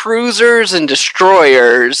 cruisers and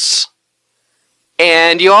destroyers.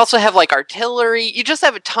 And you also have, like, artillery. You just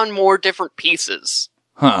have a ton more different pieces.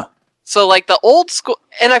 Huh. So, like, the old school...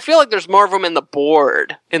 And I feel like there's more of them in the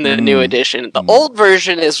board in the new edition. The old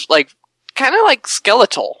version is, like, kind of like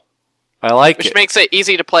skeletal. I like Which it. makes it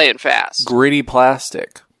easy to play and fast. Gritty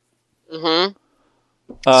plastic. Mm-hmm.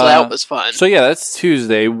 So that was fun. So yeah, that's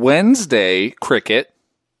Tuesday. Wednesday, cricket.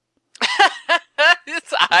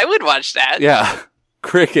 I would watch that. Yeah.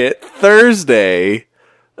 Cricket. Thursday,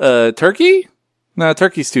 turkey? No,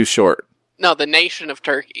 turkey's too short. No, the Nation of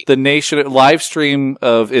Turkey. The nation live stream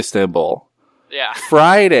of Istanbul. Yeah.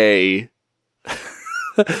 Friday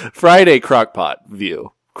Crockpot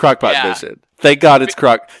view. Crockpot Yeah. vision. Thank God it's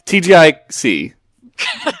TGIC.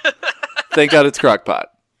 Thank God it's Crockpot.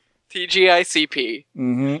 TGICP.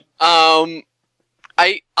 Mm-hmm.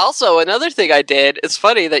 I also, another thing I did, it's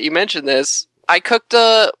funny that you mentioned this. I cooked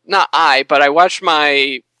but I watched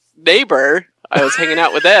my neighbor. I was hanging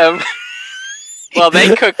out with them. Well,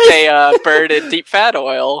 they cooked a bird in deep fat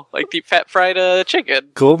oil, like deep fat fried chicken.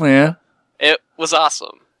 Cool, man. It was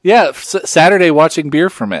awesome. Yeah, Saturday watching beer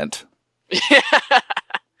ferment. Yeah.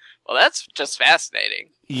 Well, that's just fascinating.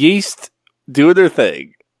 Yeast doing their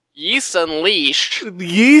thing. Yeast Unleashed.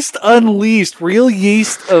 Yeast Unleashed. Real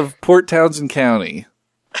yeast of Port Townsend County.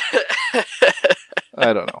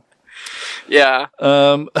 I don't know. Yeah.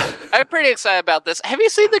 Um, I'm pretty excited about this. Have you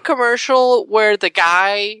seen the commercial where the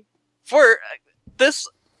guy for this?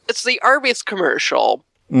 It's the Arby's commercial.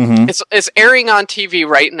 mhm. It's airing on TV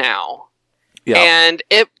right now, Yeah. and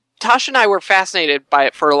Tasha and I were fascinated by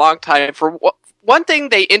it for a long time. For one thing,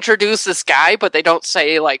 they introduce this guy, but they don't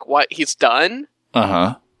say like what he's done,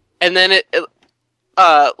 Uh-huh. and then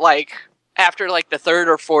like after like the third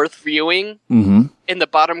or fourth viewing, Mm-hmm. in the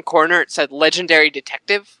bottom corner it said "Legendary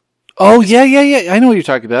Detective." Oh, yeah. I know what you're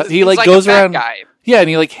talking about. He He's like goes a fat around. guy. Yeah, and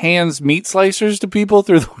he like hands meat slicers to people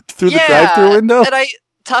through the Yeah, drive-through window. And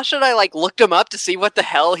Tasha and I like looked him up to see what the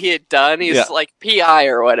hell he had done. He's Yeah. like PI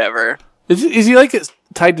or whatever. Is he like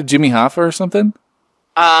tied to Jimmy Hoffa or something?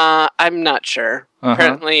 I'm not sure. Uh-huh.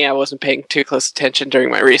 Apparently, I wasn't paying too close attention during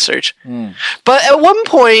my research. Mm. But at one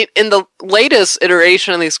point in the latest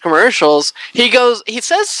iteration of these commercials, he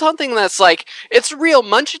says something that's like, "It's a real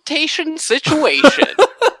munchitation situation."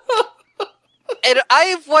 And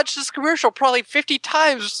I've watched this commercial probably 50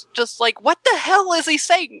 times, just like, what the hell is he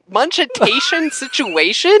saying? Munchitation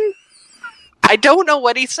situation? I don't know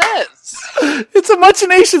what he says. It's a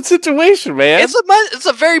munchination situation, man. It's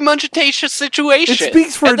a very munchitation situation. It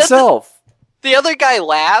speaks for And then itself. The other guy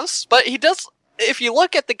laughs, but he does. If you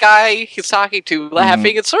look at the guy he's talking to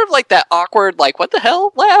laughing, it's sort of like that awkward, like, what the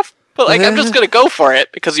hell laugh? But like, I'm just gonna go for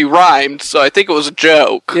it because you rhymed, so I think it was a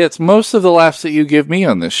joke. Yeah, it's most of the laughs that you give me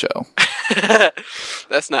on this show.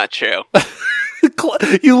 That's not true.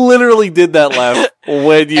 You literally did that laugh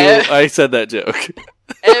when I said that joke.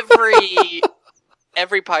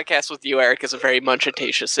 Every podcast with you, Eric, is a very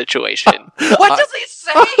munchitatious situation. What does he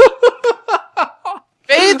say?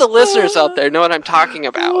 Maybe the listeners out there know what I'm talking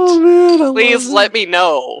about. Oh, man, Please let me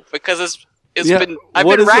know, because I've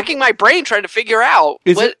what been is racking my brain trying to figure out.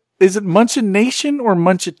 Is it munchination or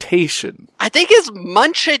munchitation? I think it's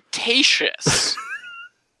munchitatious.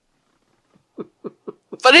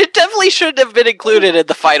 But it definitely shouldn't have been included in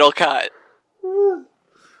the final cut.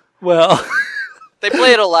 Well, They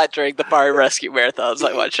play it a lot during the bar rescue marathons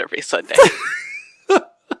I watch every Sunday.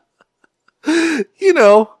 you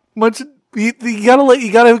know, you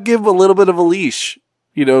gotta give a little bit of a leash,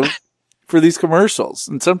 for these commercials.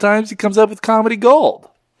 And sometimes he comes up with comedy gold.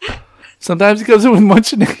 Sometimes he comes up with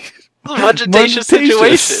Munchitatious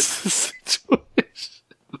situation.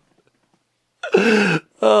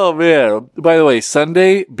 Oh man! By the way,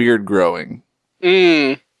 Sunday beard growing.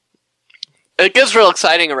 It gets real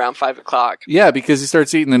exciting around 5 o'clock. Yeah, because he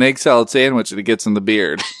starts eating an egg salad sandwich and it gets in the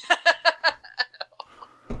beard.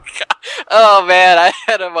 Oh man, I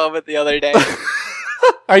had a moment the other day.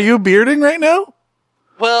 Are you bearding right now?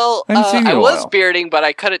 Well, I haven't seen you I in a was while. bearding, but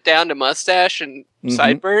I cut it down to mustache and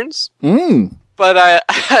sideburns. Mm. But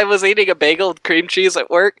I was eating a bagel with cream cheese at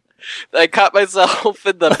work. I caught myself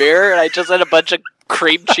in the mirror, and I just had a bunch of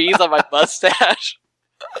cream cheese on my mustache.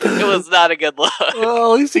 It was not a good look.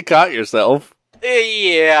 Well, at least you caught yourself.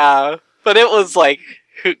 Yeah, but it was like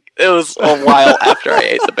it was a while after I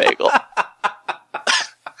ate the bagel.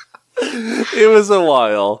 It was a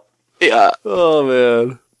while. Yeah. Oh,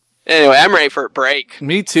 man. Anyway, I'm ready for a break.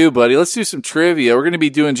 Me too, buddy. Let's do some trivia. We're going to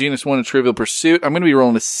be doing Genus 1 and Trivial Pursuit. I'm going to be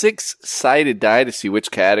rolling a 6-sided die to see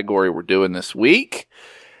which category we're doing this week.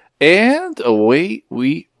 And away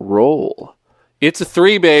we roll. It's a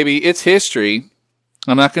 3, baby. It's history.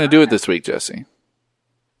 I'm not going to do it this week, Jesse.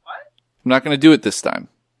 What? I'm not going to do it this time.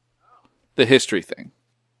 The history thing.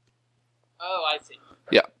 Oh, I see.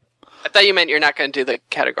 Yeah. I thought you meant you're not going to do the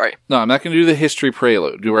category. No, I'm not going to do the history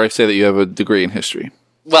prelude where I say that you have a degree in history.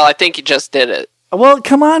 Well, I think you just did it. Well,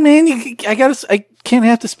 come on, man. I can't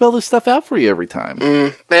have to spell this stuff out for you every time.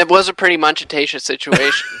 It was a pretty munchetaceous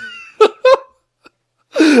situation.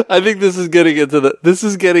 I think this is getting into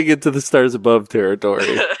the stars above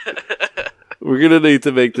territory. We're gonna need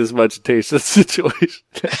to make this munchetaceous situation.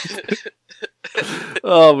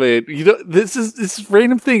 Oh man, this is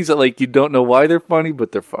random things that like you don't know why they're funny,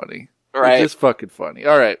 but they're funny. Right. They're just fucking funny.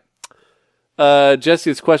 All right.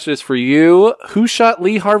 Jesse, this question is for you. Who shot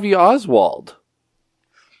Lee Harvey Oswald?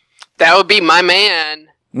 That would be my man,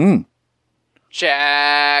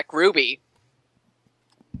 Jack Ruby.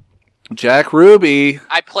 Jack Ruby.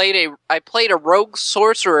 I played a rogue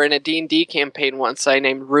sorcerer in a D&D campaign once. I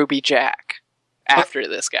named Ruby Jack after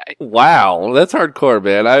this guy. Wow, that's hardcore,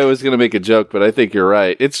 man. I was going to make a joke, but I think you're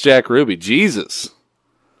right. It's Jack Ruby. Jesus.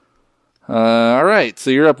 All right,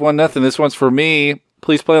 so you're up 1-0. This one's for me.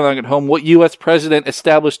 Please play along at home. What U.S. president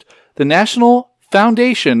established the National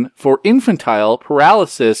Foundation for Infantile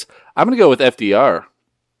Paralysis? I'm going to go with FDR.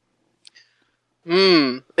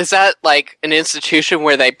 Is that like an institution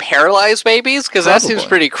where they paralyze bababies? Because that seems Probably.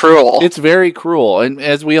 pretty cruel. It's very cruel, and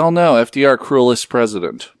as we all know, FDR, cruelest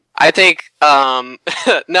president. I think, I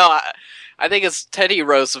think it's Teddy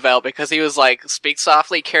Roosevelt because he was like, speak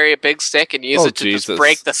softly, carry a big stick, and use it to Jesus. just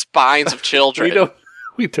break the spines of children.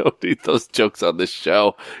 We don't need those jokes on this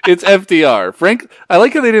show. It's FDR. I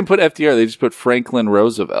like how they didn't put FDR, they just put Franklin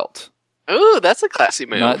Roosevelt. Ooh, that's a classy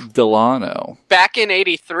move. Not Delano. Back in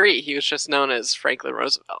 '83, he was just known as Franklin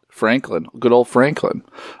Roosevelt. Franklin. Good old Franklin.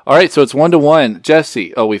 All right, so it's 1-1.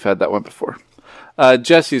 Jesse. Oh, we've had that one before.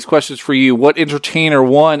 Jesse's question's for you. What entertainer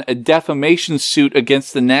won a defamation suit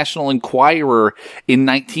against the National Enquirer in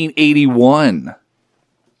 1981?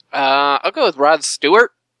 I'll go with Rod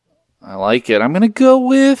Stewart. I like it. I'm going to go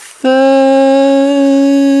with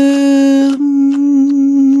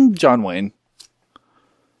John Wayne.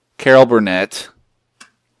 Carol Burnett.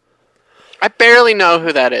 I barely know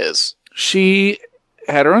who that is. She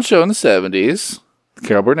had her own show in the 70s, the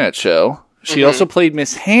Carol Burnett Show. She also played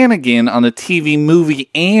Miss Hannigan on the TV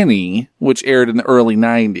movie Annie, which aired in the early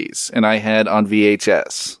 90s, and I had on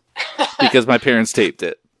VHS because my parents taped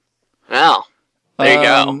it. Well, there you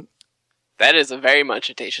go. That is a very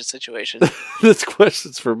munchetaceous situation. This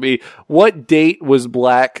question's for me. What date was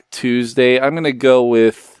Black Tuesday? I'm going to go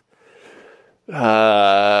with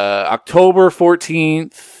October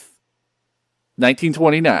 14th,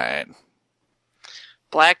 1929.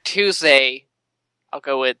 Black Tuesday, I'll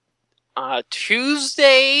go with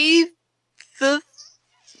Tuesday the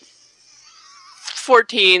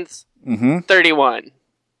 14th, 31.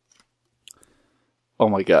 Oh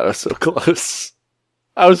my god, I was so close.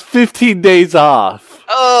 I was 15 days off.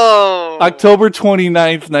 Oh! October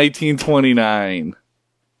 29th, 1929.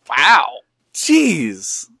 Wow.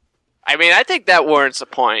 Jeez. I mean, I think that warrants a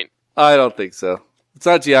point. I don't think so. It's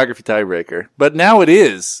not a geography tiebreaker. But now it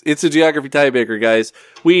is. It's a geography tiebreaker, guys.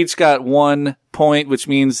 We each got 1 point, which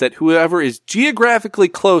means that whoever is geographically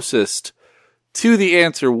closest to the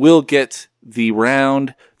answer will get the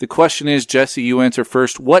round. The question is, Jesse, you answer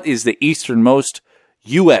first. What is the easternmost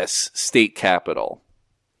U.S. state capital?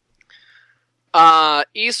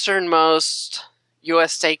 Easternmost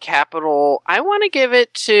U.S. state capital. I want to give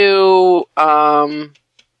it to the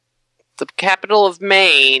capital of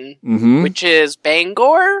Maine, which is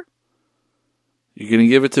Bangor. You're going to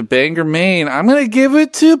give it to Bangor, Maine. I'm going to give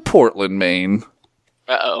it to Portland, Maine.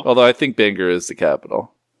 Uh-oh. Although I think Bangor is the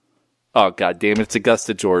capital. Oh, god damn it. It's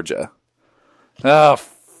Augusta, Georgia. Oh,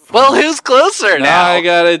 well, who's closer now? I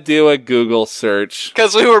got to do a Google search.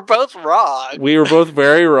 Because we were both wrong. We were both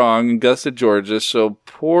very wrong. Augusta, Georgia. So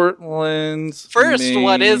Portland's First, Maine.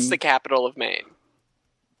 what is the capital of Maine?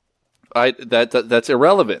 That's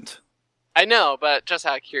irrelevant. I know, but just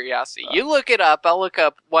out of curiosity. You look it up. I'll look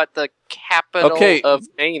up what the capital of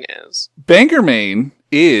Maine is. Bangor, Maine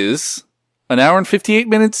is an hour and 58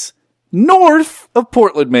 minutes north of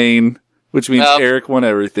Portland, Maine, which means Eric won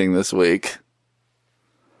everything this week.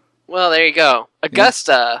 Well, there you go.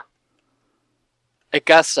 Augusta. Yeah.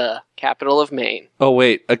 Augusta, capital of Maine. Oh,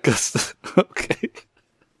 wait. Augusta. Okay.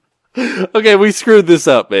 Okay, we screwed this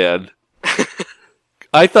up, man.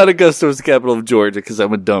 I thought Augusta was the capital of Georgia because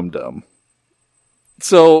I'm a dum-dum.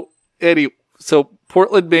 So, Eddie,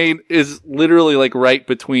 Portland, Maine is literally like right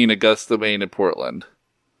between Augusta, Maine and Portland.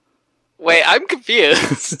 Wait, I'm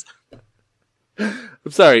confused. I'm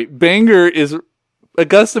sorry.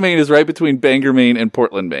 Augusta, Maine is right between Bangor, Maine and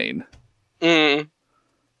Portland, Maine.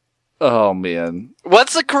 Oh, man.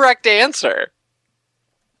 What's the correct answer?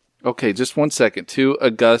 Okay, just 1 second. To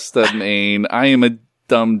Augusta, Maine. I am a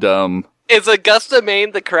dum-dum. Is Augusta,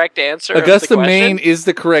 Maine the correct answer? Augusta, Maine is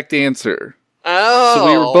the correct answer. Oh. So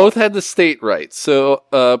we both had the state right. So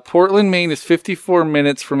Portland, Maine is 54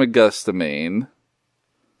 minutes from Augusta, Maine.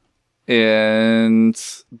 And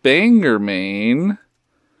Bangor, Maine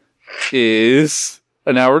is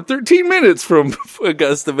an hour and 13 minutes from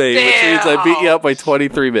Augusta, Maine, which means I beat you out by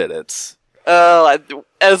 23 minutes. Oh,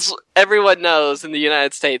 as everyone knows in the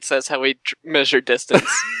United States, that's how we measure distance.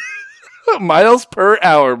 Miles per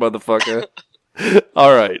hour, motherfucker.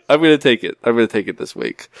 All right, I'm going to take it. I'm going to take it this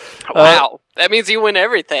week. Wow. That means you win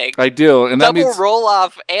everything. I do. And Double that means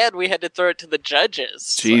roll-off, and we had to throw it to the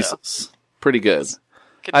judges. Jesus. So. Pretty good.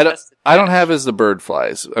 I don't have as the bird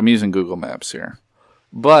flies. I'm using Google Maps here.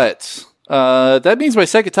 But that means my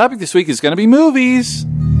second topic this week is going to be movies.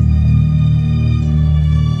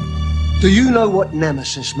 Do you know what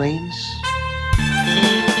nemesis means?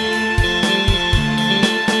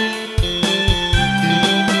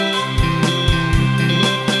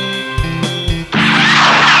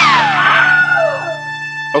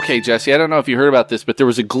 Okay, Jesse, I don't know if you heard about this, but there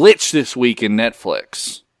was a glitch this week in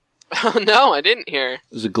Netflix. Oh, no, I didn't hear. It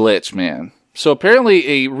was a glitch, man. So apparently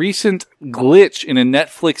a recent glitch in a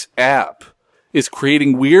Netflix app is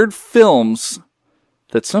creating weird films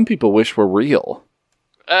that some people wish were real.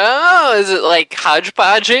 Oh, is it like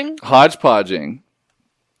hodgepodging? Hodgepodging.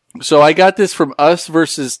 So I got this from Us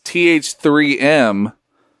versus TH3M.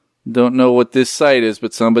 Don't know what this site is,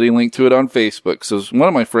 but somebody linked to it on Facebook. So one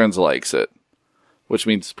of my friends likes it, which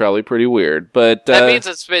means it's probably pretty weird. But that means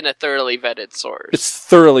it's been a thoroughly vetted source. It's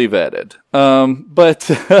thoroughly vetted.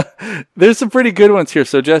 But there's some pretty good ones here.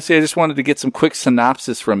 So, Jesse, I just wanted to get some quick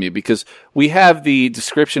synopsis from you because we have the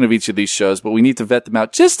description of each of these shows, but we need to vet them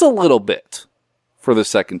out just a little bit for the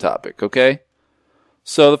second topic, okay?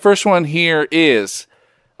 So the first one here is,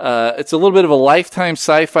 it's a little bit of a Lifetime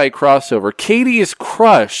sci-fi crossover. Katie is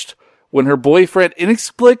crushed when her boyfriend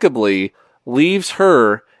inexplicably leaves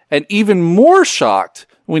her, and even more shocked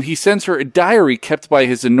when he sends her a diary kept by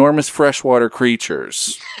his enormous freshwater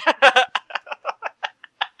creatures.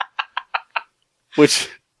 Which,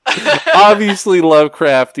 obviously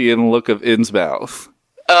Lovecraftian look of Innsmouth.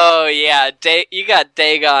 Oh, yeah. You got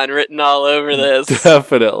Dagon written all over this.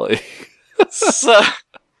 Definitely. So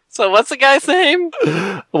what's the guy's name?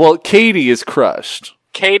 Well, Katie is crushed.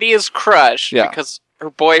 Katie is crushed because her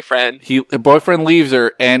boyfriend... Her boyfriend leaves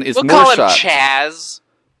her and is more shocked. We'll call him Chaz.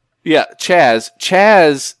 Yeah, Chaz.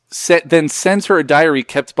 Chaz then sends her a diary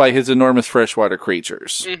kept by his enormous freshwater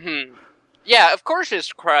creatures. Mm-hmm. Yeah, of course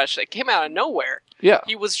he's crushed. It came out of nowhere. Yeah.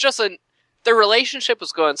 He was just their relationship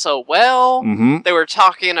was going so well. Mm-hmm. They were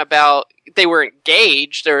talking about... They were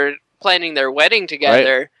engaged. They were planning their wedding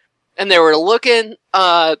together. Right. And they were looking...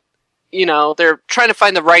 they're trying to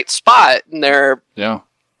find the right spot. And they're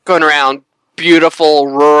going around beautiful,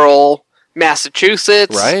 rural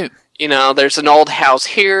Massachusetts. Right. There's an old house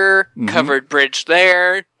here, covered bridge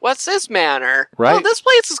there. What's this manor? Right. Oh, this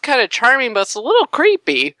place is kind of charming, but it's a little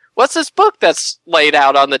creepy. What's this book that's laid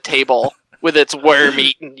out on the table with its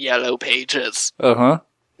worm-eaten yellow pages? Uh-huh.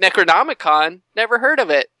 Necronomicon, never heard of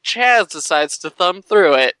it. Chaz decides to thumb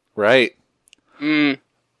through it. Right.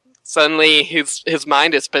 Suddenly, his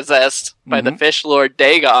mind is possessed by the fish lord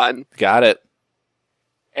Dagon. Got it.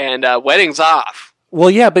 And wedding's off. Well,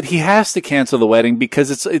 yeah, but he has to cancel the wedding because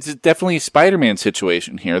it's definitely a Spider-Man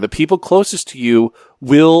situation here. The people closest to you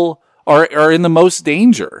are in the most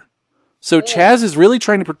danger. So Chaz is really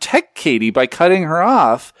trying to protect Katie by cutting her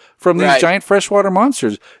off from these giant freshwater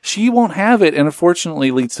monsters. She won't have it, and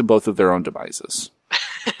unfortunately leads to both of their own devices.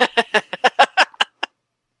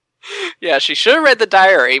 Yeah, she should have read the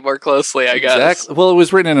diary more closely, I guess. Exactly. Well, it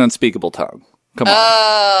was written in an unspeakable tongue. Come on.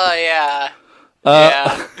 Oh,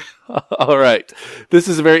 yeah. All right. This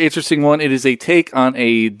is a very interesting one. It is a take on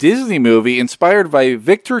a Disney movie inspired by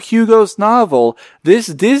Victor Hugo's novel. This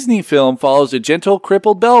Disney film follows a gentle,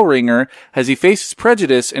 crippled bell ringer as he faces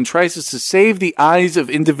prejudice and tries to save the eyes of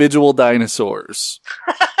individual dinosaurs.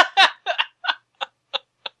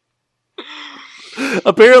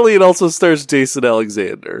 Apparently, it also stars Jason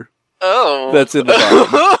Alexander. Oh. That's in the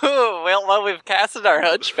box. Well, we've casted our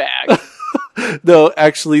Hunchback. No,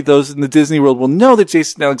 actually, those in the Disney world will know that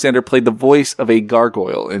Jason Alexander played the voice of a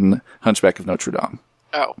gargoyle in Hunchback of Notre Dame.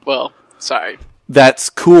 Oh, well, sorry. That's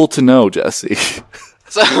cool to know, Jesse.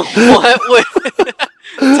 So, what would...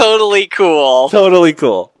 Totally cool. Totally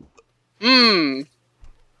cool.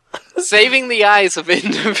 Saving the eyes of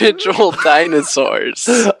individual dinosaurs.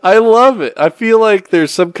 I love it. I feel like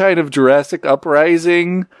there's some kind of Jurassic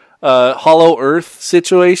Uprising, Hollow Earth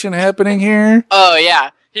situation happening here. Oh, yeah.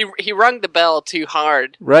 He rung the bell too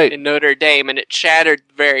hard Right. in Notre Dame, and it shattered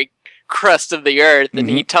the very crust of the earth, and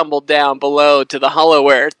he tumbled down below to the hollow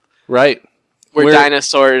earth Right. where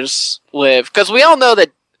dinosaurs live. Because we all know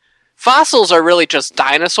that fossils are really just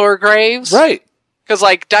dinosaur graves. Right. Because,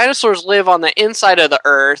 like, dinosaurs live on the inside of the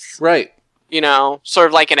earth, Right. you know, sort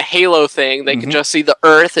of like in a halo thing. They can just see the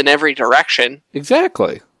earth in every direction.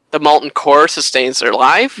 Exactly. The molten core sustains their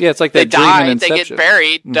life. Yeah, it's like They that dream in die, they Inception. get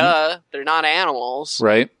buried, duh. They're not animals.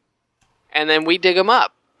 Right. And then we dig them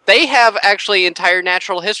up. They have actually entire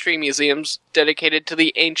natural history museums dedicated to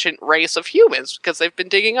the ancient race of humans because they've been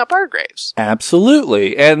digging up our graves.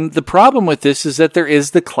 Absolutely. And the problem with this is that there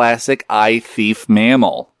is the classic eye thief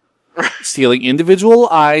mammal. Stealing individual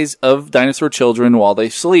eyes of dinosaur children while they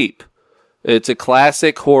sleep. It's a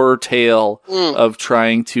classic horror tale of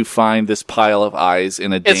trying to find this pile of eyes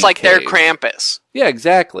in a dank It's like cave. their Krampus. Yeah,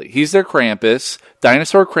 exactly. He's their Krampus.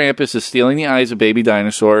 Dinosaur Krampus is stealing the eyes of baby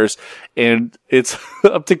dinosaurs, and it's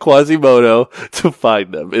up to Quasimodo to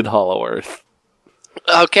find them in Hollow Earth.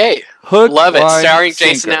 Okay. Hook, Love it. line, Starring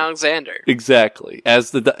sinker. Jason Alexander. Exactly. As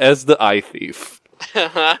the eye thief.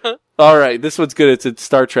 All right, this one's good. It's a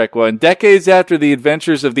Star Trek one. Decades after the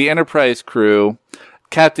adventures of the Enterprise crew,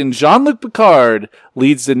 Captain Jean-Luc Picard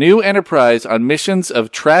leads the new Enterprise on missions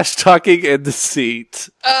of trash-talking and deceit.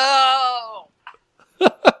 Oh!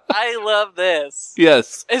 I love this.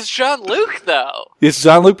 Yes. It's Jean-Luc, though. It's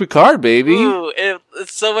Jean-Luc Picard, baby. Ooh,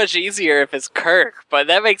 it's so much easier if it's Kirk, but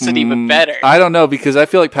that makes it even better. I don't know, because I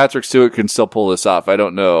feel like Patrick Stewart can still pull this off. I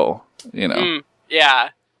don't know, Yeah.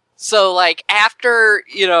 So, like, after,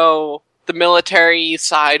 you know, the military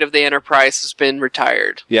side of the Enterprise has been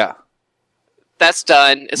retired, Yeah, that's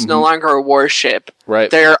done. It's no longer a warship.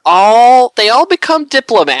 right. They all become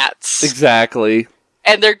diplomats. Exactly.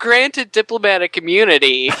 And they're granted diplomatic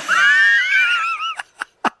immunity.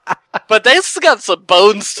 But they've got some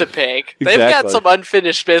bones to pick. They've got Exactly. some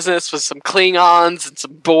unfinished business with some Klingons and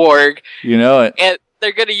some Borg. You know it. And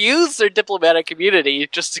they're going to use their diplomatic immunity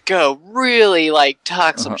just to go really, like,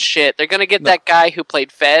 talk some shit. They're going to get that guy who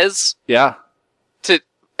played Fez Yeah,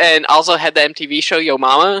 and also had the MTV show Yo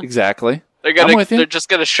Mama. exactly. They're I'm with you. They're just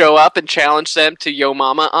gonna show up and challenge them to Yo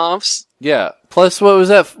Mama offs. Yeah. Plus, what was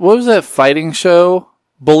that fighting show?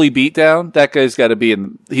 Bully Beatdown? That guy's got to be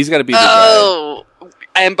in. He's got to be the guy. Oh,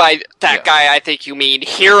 and by that guy, I think you mean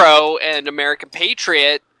Hero and American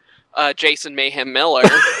Patriot, Jason Mayhem Miller.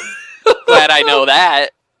 Glad I know that.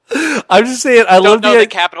 I'm just saying. I Don't love know the the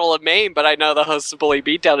capital of Maine, but I know the host of Bully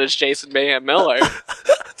Beatdown is Jason Mayhem Miller.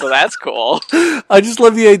 So that's cool. I just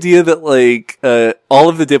love the idea that like all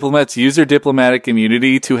of the diplomats use their diplomatic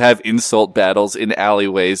immunity to have insult battles in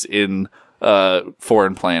alleyways in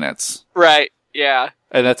foreign planets, Right? Yeah.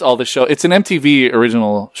 and that's all the show. It's an MTV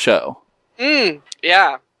original show.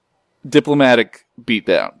 Yeah. Diplomatic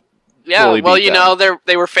Beatdown. Yeah. Bully Well, you Beatdown. know,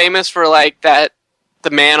 they were famous for like that, the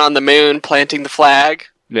man on the moon planting the flag.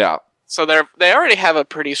 Yeah, So they already have a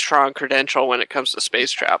pretty strong credential when it comes to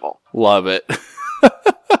space travel. love it.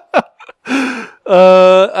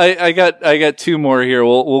 I got two more here.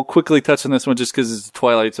 We'll quickly touch on this one just because it's a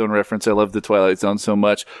Twilight Zone reference. I love the Twilight Zone so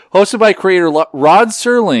much. Hosted by creator Rod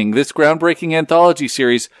Serling, this groundbreaking anthology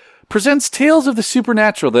series presents tales of the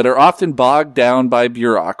supernatural that are often bogged down by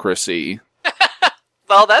bureaucracy.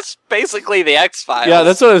 Well, that's basically the X-Files. Yeah,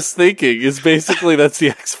 that's what I was thinking. Is basically that's the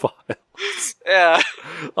X-Files. Yeah.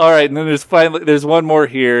 All right, and then there's one more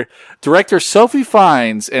here. Director Sophie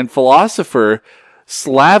Fiennes and philosopher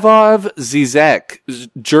Slavoj Zizek's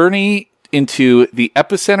journey into the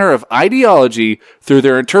epicenter of ideology through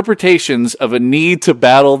their interpretations of a need to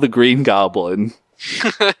battle the Green Goblin.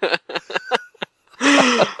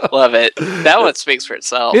 Love it. That one speaks for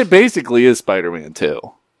itself. It basically is Spider-Man 2.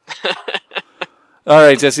 All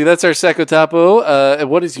right, Jesse, that's our Seco Topo.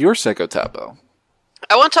 What is your Seco Topo?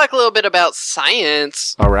 I want to talk a little bit about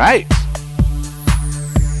science. All right.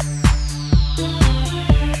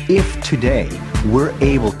 If today we're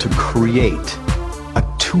able to create a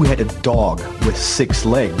two-headed dog with 6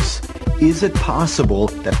 legs, is it possible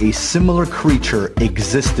that a similar creature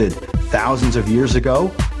existed thousands of years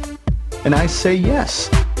ago? And I say yes.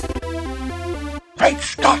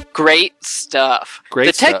 Great stuff.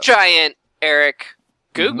 The tech giant Eric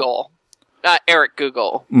Google, not Eric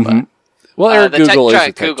Google, but well, Eric the Google is tech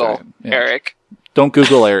a tech Google giant. Yeah. Eric. Don't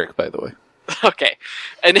Google Eric, by the way. Okay.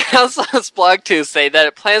 Announced on its blog Tuesday that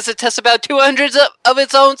it plans to test about 200 of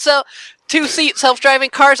its own two-seat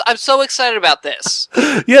self-driving cars. I'm so excited about this.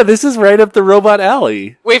 Yeah, this is right up the Robot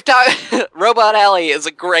Alley. We've talked. Robot Alley is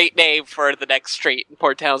a great name for the next street in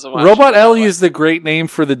Port Townsend, Washington. Robot Alley is the great name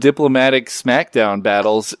for the diplomatic smackdown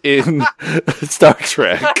battles in Star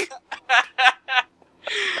Trek.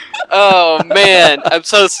 Oh, man. I'm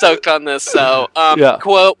so stoked on this, though. Yeah.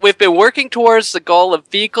 Quote, we've been working towards the goal of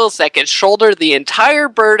vehicles that can shoulder the entire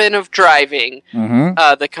burden of driving,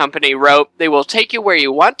 the company wrote. They will take you where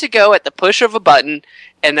you want to go at the push of a button,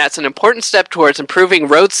 and that's an important step towards improving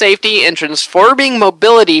road safety and transforming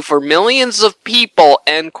mobility for millions of people,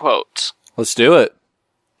 end quote. Let's do it.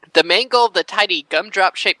 The main goal of the tiny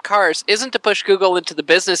gumdrop-shaped cars isn't to push Google into the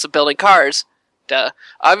business of building cars. Duh.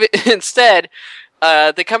 Instead,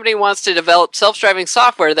 the company wants to develop self-driving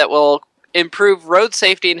software that will improve road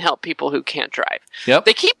safety and help people who can't drive. Yep.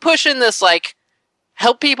 They keep pushing this, like,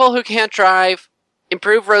 help people who can't drive,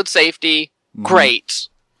 improve road safety. Great.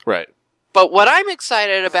 Right. But what I'm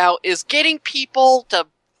excited about is getting people to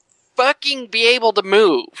fucking be able to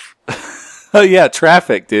move. Oh, yeah,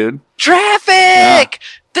 traffic, dude. Traffic! Yeah.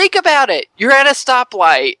 Think about it. You're at a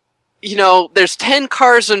stoplight. You know, there's 10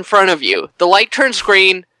 cars in front of you. The light turns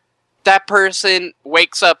green. That person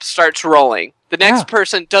wakes up, starts rolling. The next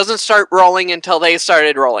person doesn't start rolling until they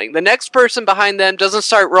started rolling. The next person behind them doesn't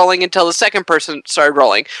start rolling until the second person started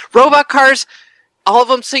rolling. Robot cars, all of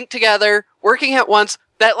them sync together, working at once.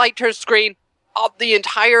 That light turns green. The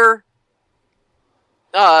entire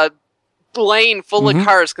lane full of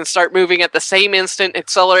cars can start moving at the same instant,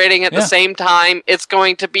 accelerating at the same time. It's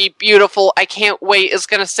going to be beautiful. I can't wait. It's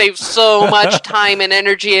going to save so much time and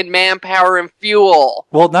energy and manpower and fuel.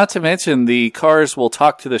 Well, not to mention the cars will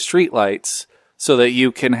talk to the streetlights so that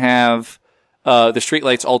you can have the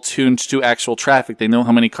streetlights all tuned to actual traffic. They know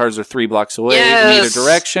how many cars are 3 blocks away in either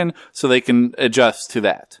direction, so they can adjust to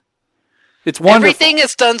that. It's wonderful. Everything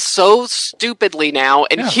is done so stupidly now,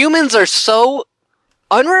 and humans are so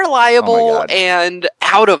unreliable and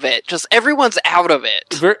out of it. Just everyone's out of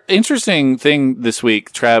it. Very interesting thing this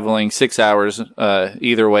week, traveling 6 hours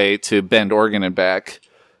either way to Bend, Oregon and back.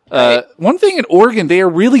 One thing in Oregon, they are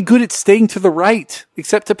really good at staying to the right,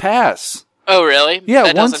 except to pass. Oh, really? Yeah.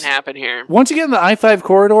 That doesn't happen here. Once you get in the I-5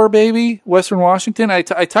 corridor, baby, Western Washington, I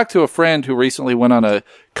talked to a friend who recently went on a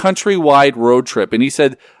countrywide road trip, and he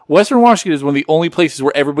said Western Washington is one of the only places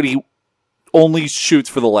where everybody only shoots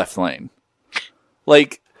for the left lane.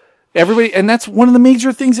 Like, everybody, and that's one of the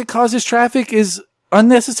major things that causes traffic is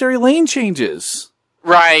unnecessary lane changes.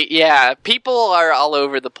 Right, yeah. People are all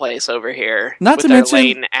over the place over here. Not with to their mention,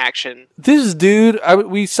 lane action. This dude,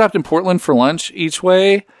 we stopped in Portland for lunch each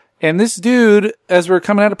way, and this dude, as we were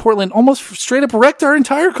coming out of Portland, almost straight up wrecked our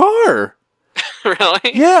entire car.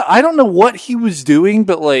 Really? Yeah, I don't know what he was doing,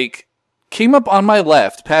 but like, came up on my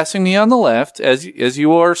left, passing me on the left, as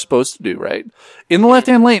you are supposed to do, right? In the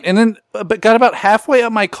left-hand lane, and then but got about halfway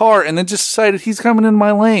up my car, and then just decided he's coming in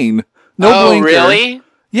my lane. No blinker. Oh, really?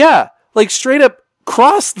 Yeah, like straight up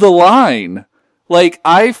crossed the line. Like,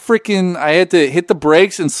 I had to hit the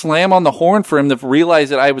brakes and slam on the horn for him to realize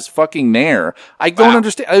that I was fucking there. I don't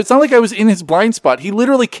understand. It's not like I was in his blind spot. He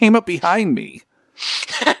literally came up behind me.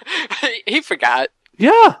 He forgot.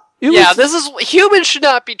 Yeah. Humans should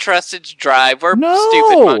not be trusted to drive. We're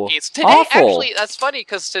stupid monkeys. Today, actually, that's funny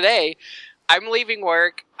because today I'm leaving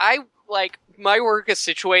work. My work is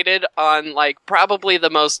situated on probably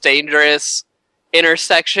the most dangerous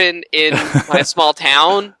intersection in my small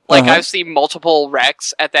town. I've seen multiple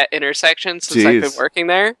wrecks at that intersection since I've been working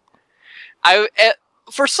there.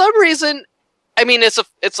 For some reason, I mean, it's a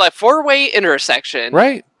 4-way intersection.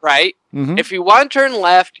 Right. Right? Mm-hmm. If you want to turn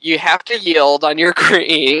left, you have to yield on your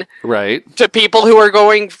green. Right. To people who are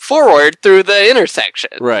going forward through the intersection.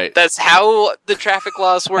 Right. That's how the traffic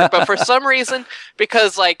laws work. But for some reason,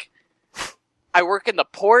 because I work in the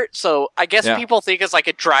port, so I guess people think it's like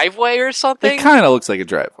a driveway or something. It kind of looks like a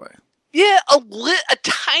driveway. Yeah, a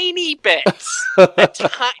tiny bit.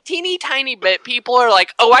 Teeny tiny bit. People are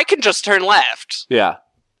like, oh, I can just turn left. Yeah.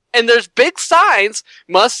 And there's big signs,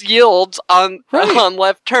 must yield on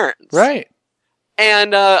left turns. Right.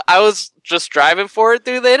 And I was just driving forward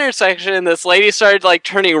through the intersection, and this lady started like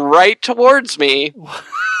turning right towards me.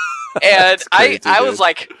 And crazy, I was dude.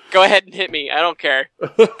 like, go ahead and hit me. I don't care.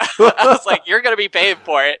 I was like, you're going to be paying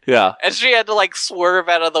for it. Yeah. And she had to like swerve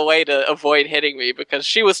out of the way to avoid hitting me because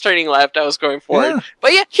she was turning left. I was going forward. Yeah.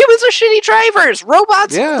 But yeah, humans are shitty drivers.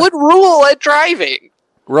 Robots would rule at driving.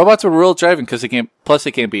 Robots will rule driving because they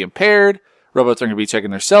can't be impaired. Robots aren't going to be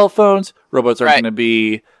checking their cell phones. Robots aren't going to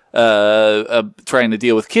be trying to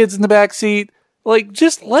deal with kids in the back seat. Like,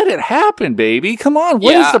 just let it happen, baby. Come on.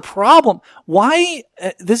 What is the problem? Why?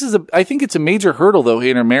 I think it's a major hurdle, though, here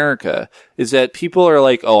in America, is that people are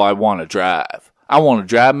like, oh, I want to drive. I want to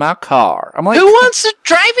drive my car. I'm like, who wants to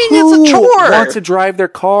driving is a chore? Who wants to drive their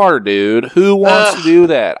car, dude? Who wants to do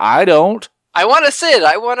that? I don't. I want to sit.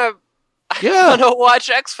 I want to watch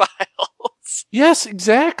X-Files. Yes,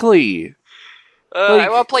 exactly. I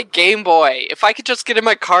want to play Game Boy. If I could just get in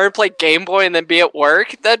my car and play Game Boy and then be at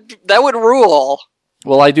work, that would rule.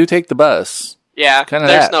 Well, I do take the bus. Yeah, Kinda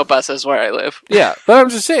there's that. no buses where I live. Yeah, but I'm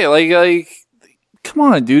just saying, like, come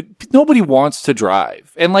on, dude. Nobody wants to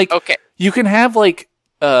drive, and like, Okay. you can have like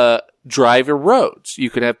driver roads. You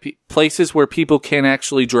could have places where people can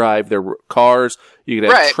actually drive their cars. You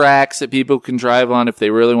could have tracks that people can drive on if they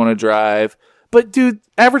really want to drive. But dude,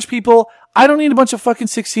 average people, I don't need a bunch of fucking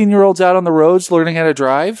 16-year-olds out on the roads learning how to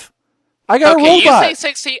drive. I got a robot. You say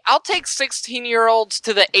 16. I'll take 16-year-olds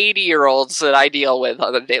to the 80-year-olds that I deal with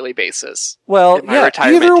on a daily basis. Well, in my yeah,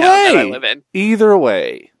 retirement either town that I way. live in. Either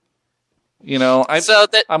way. You know,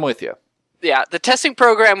 I'm with you. Yeah, the testing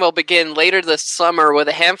program will begin later this summer with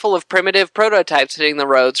a handful of primitive prototypes hitting the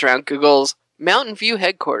roads around Google's Mountain View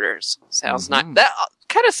headquarters. Sounds nice. That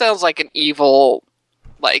kind of sounds like an evil,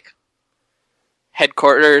 like,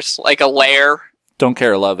 headquarters, like a lair. Don't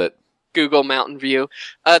care, love it. Google Mountain View.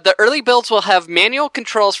 The early builds will have manual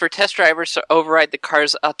controls for test drivers to override the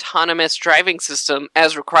car's autonomous driving system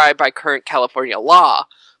as required by current California law.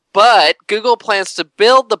 But Google plans to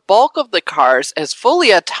build the bulk of the cars as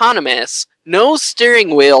fully autonomous, no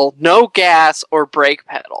steering wheel, no gas or brake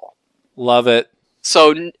pedal. Love it.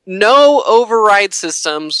 So no override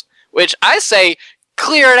systems, which I say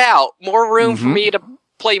clear it out. More room for me to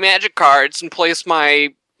play Magic cards and place my,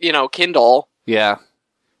 Kindle. Yeah.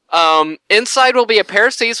 Inside will be a pair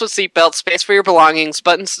of seats with seatbelts, space for your belongings,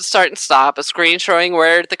 buttons to start and stop, a screen showing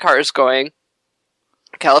where the car is going.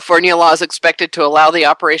 California law is expected to allow the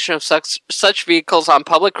operation of such vehicles on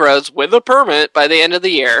public roads with a permit by the end of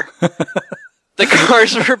the year. The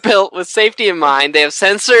cars were built with safety in mind. They have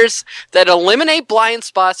sensors that eliminate blind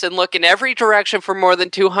spots and look in every direction for more than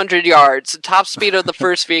 200 yards. The top speed of the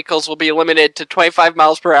first vehicles will be limited to 25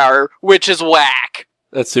 miles per hour, which is whack.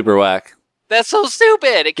 That's super whack. That's so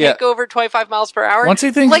stupid. It can't go over 25 miles per hour. Once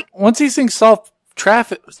these things solve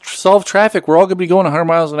traffic, we're all going to be going 100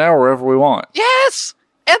 miles an hour wherever we want. Yes!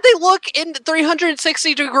 And they look in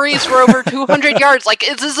 360 degrees for over 200 yards. Like,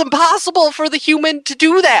 it is impossible for the human to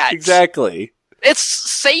do that. Exactly. It's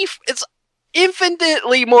safe. It's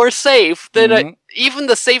infinitely more safe than even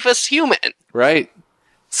the safest human. Right.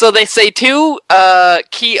 So they say two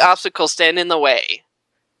key obstacles stand in the way.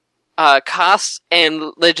 Costs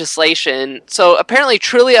and legislation. So apparently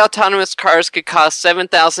truly autonomous cars could cost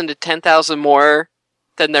 $7,000 to $10,000 more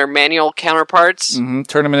than their manual counterparts.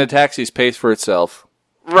 Turn them into taxis pays for itself.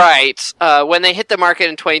 Right. When they hit the market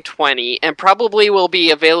in 2020, and probably will be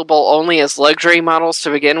available only as luxury models to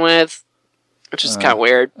begin with, which is kind of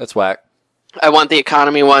weird. That's whack. I want the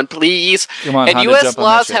economy one, please. Come on, and Honda, U.S. jump on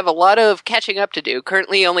laws that shit. have a lot of catching up to do.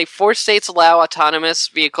 Currently, only 4 states allow autonomous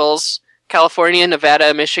vehicles: California,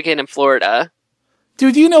 Nevada, Michigan, and Florida.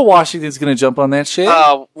 Dude, you know Washington's going to jump on that shit.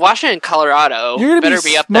 Washington, Colorado You're gonna better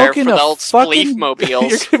be up there for smoking the a old fucking- spleef mobiles.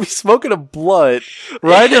 You're going to be smoking a blunt,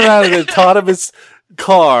 riding around in an autonomous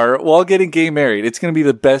car while getting gay married. It's going to be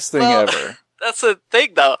the best thing ever. That's the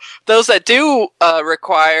thing, though. Those that do allow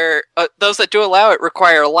it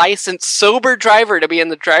require a licensed, sober driver to be in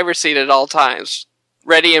the driver's seat at all times,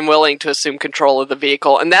 ready and willing to assume control of the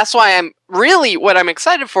vehicle. And that's why what I'm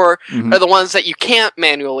excited for are the ones that you can't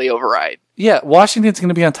manually override. Yeah, Washington's going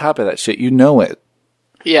to be on top of that shit. You know it.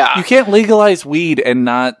 Yeah. You can't legalize weed and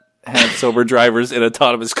not have sober drivers in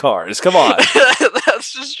autonomous cars. Come on.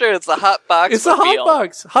 That's just true. It's a hot box. It's a hot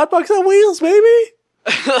box. Hot box on wheels, baby.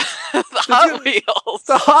 The Hot Wheels.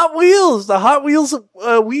 The Hot Wheels. The Hot Wheels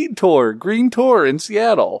weed tour. Green tour in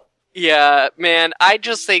Seattle. Yeah, man. I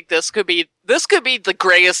just think this could be the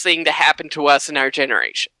greatest thing to happen to us in our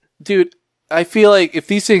generation. Dude, I feel like if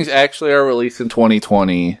these things actually are released in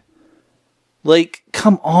 2020, like,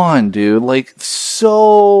 come on, dude. Like,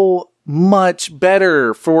 so much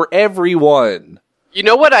better for everyone. You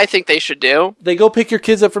know what I think they should do? They go pick your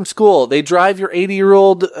kids up from school. They drive your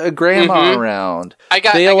 80-year-old grandma around.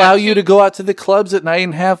 They allow you to go out to the clubs at night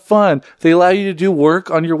and have fun. They allow you to do work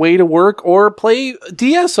on your way to work or play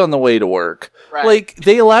DS on the way to work. Right. Like,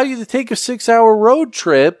 they allow you to take a 6-hour road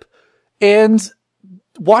trip and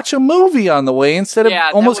watch a movie on the way instead of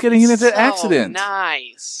almost getting into an accident.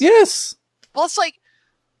 Nice. Yes. Plus, like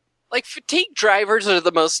fatigue drivers are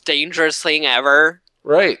the most dangerous thing ever.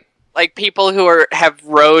 Right. Like people who have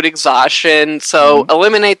road exhaustion, so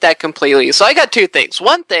eliminate that completely. So I got two things.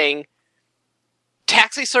 One thing,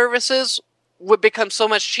 taxi services would become so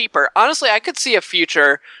much cheaper. Honestly, I could see a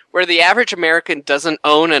future where the average American doesn't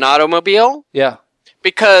own an automobile. Yeah.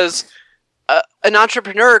 Because an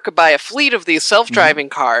entrepreneur could buy a fleet of these self-driving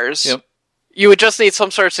cars. Yep. You would just need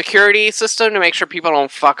some sort of security system to make sure people don't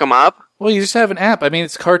fuck them up. Well, you just have an app. I mean,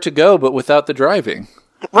 it's car to go, but without the driving.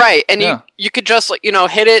 Right, and you could just,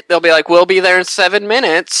 hit it. They'll be like, we'll be there in 7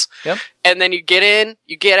 minutes. Yep. And then you get in,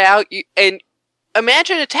 you get out, and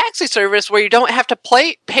imagine a taxi service where you don't have to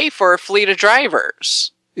pay for a fleet of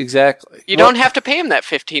drivers. Exactly. You don't have to pay them that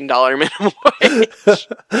 $15 minimum wage.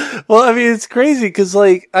 Well, I mean, it's crazy because,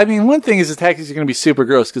 one thing is the taxis are going to be super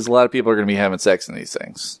gross because a lot of people are going to be having sex in these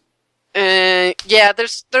things. Yeah,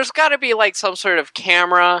 there's got to be, some sort of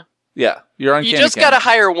camera. Yeah, you're on. You just got to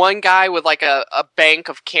hire one guy with a bank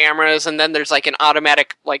of cameras, and then there's an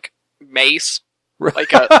automatic mace, hand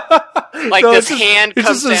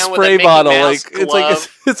comes down with a Mickey bottle, Mouse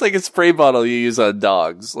glove. It's like a spray bottle you use on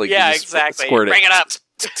dogs. Exactly. Squirt Bring it up.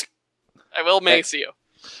 I will mace you.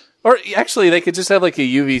 Or actually, they could just have a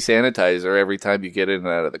UV sanitizer every time you get in and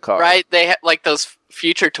out of the car. Right? They have those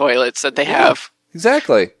future toilets that they have.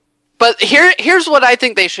 Exactly. But here's what I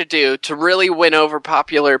think they should do to really win over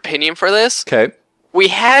popular opinion for this. Okay. We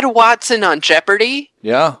had Watson on Jeopardy.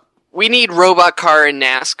 Yeah. We need Robot Car in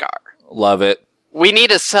NASCAR. Love it. We need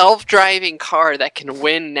a self-driving car that can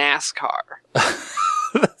win NASCAR.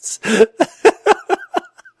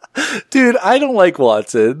 Dude, I don't like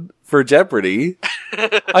Watson for Jeopardy.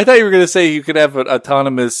 I thought you were going to say you could have an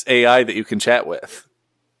autonomous AI that you can chat with.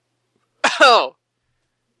 Oh.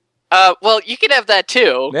 Well, you could have that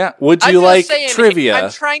too. Yeah. Would you like trivia?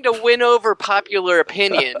 I'm trying to win over popular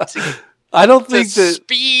opinion. I don't think that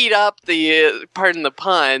speed up the, pardon the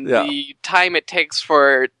pun, the time it takes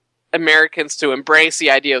for Americans to embrace the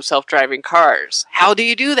idea of self-driving cars. How do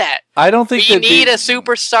you do that? I don't think we need a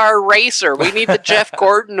superstar racer. We need the Jeff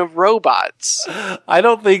Gordon of robots. I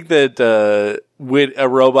don't think that a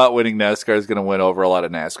robot winning NASCAR is going to win over a lot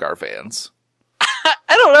of NASCAR fans.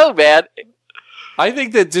 I don't know, man. I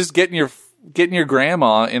think that just getting your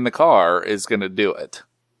grandma in the car is going to do it.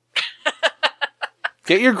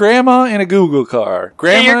 Get your grandma in a Google car.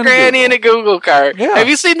 Get your granny in a Google car. Yeah. Have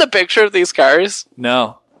you seen the picture of these cars?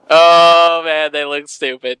 No. Oh, man, they look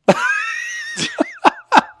stupid.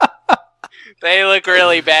 They look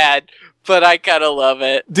really bad, but I kind of love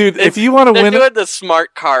it. Dude, if you want to win... They're doing the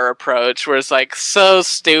smart car approach, where it's so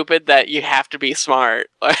stupid that you have to be smart.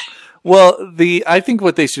 Well, I think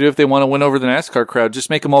what they should do if they want to win over the NASCAR crowd, just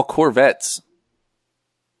make them all Corvettes.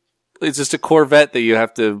 It's just a Corvette that you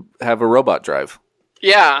have to have a robot drive.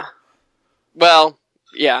 Yeah. Well,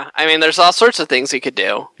 yeah. I mean, there's all sorts of things you could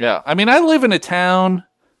do. Yeah. I mean, I live in a town.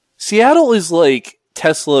 Seattle is like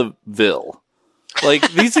Teslaville.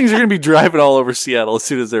 These things are going to be driving all over Seattle as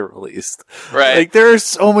soon as they're released. Right. There are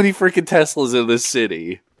so many freaking Teslas in this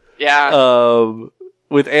city. Yeah.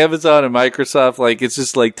 With Amazon and Microsoft, it's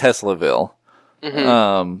just like Teslaville.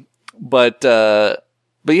 Mm-hmm.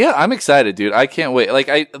 But yeah, I'm excited, dude. I can't wait.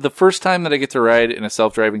 The first time that I get to ride in a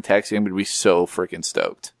self-driving taxi, I'm going to be so freaking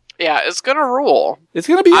stoked. Yeah, it's going to rule. It's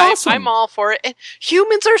going to be awesome. I'm all for it. And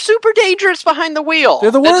humans are super dangerous behind the wheel.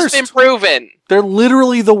 They're the worst. That's been proven. They're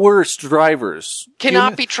literally the worst drivers.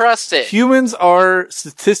 Cannot be trusted. Humans are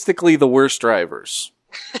statistically the worst drivers.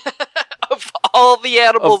 Of all the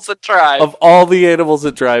animals that drive. Of all the animals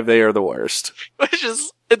that drive, they are the worst. Which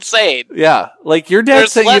is insane. Yeah. Your dad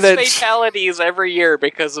sent you that... There's less fatalities every year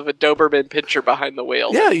because of a Doberman Pinscher behind the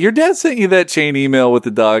wheel. Yeah, your dad sent you that chain email with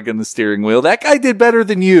the dog and the steering wheel. That guy did better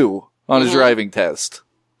than you on his driving test.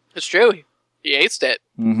 It's true. He aced it.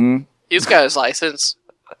 Mm-hmm. He's got his license.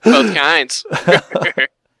 Both kinds.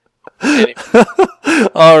 Anyway.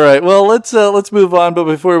 All right. Well, let's move on. But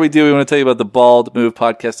before we do, we want to tell you about the Bald Move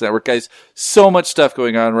Podcast Network, guys. So much stuff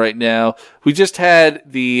going on right now. We just had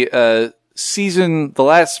the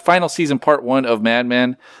final season, part 1 of Mad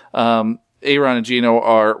Men. Aaron and Gino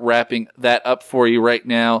are wrapping that up for you right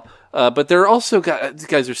now. But there are also guys.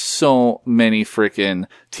 There's so many freaking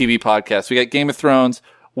TV podcasts. We got Game of Thrones.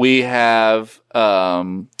 We have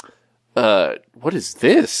what is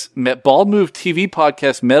this? Bald Move TV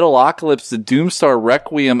podcast, Metalocalypse, the Doomstar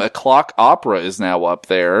Requiem, a clock opera is now up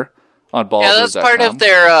there on baldmove.com. Yeah, that's part of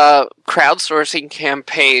their crowdsourcing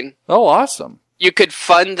campaign. Oh, awesome. You could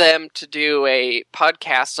fund them to do a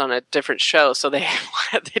podcast on a different show, so they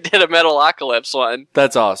did a Metalocalypse one.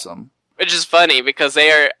 That's awesome. Which is funny, because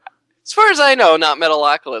they are, as far as I know, not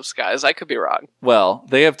Metalocalypse guys. I could be wrong. Well,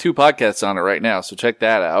 they have 2 podcasts on it right now, so check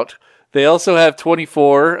that out. They also have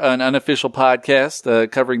 24, an unofficial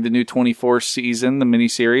podcast covering the new 24 season, the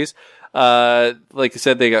miniseries. Like I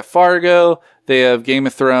said, they got Fargo, they have Game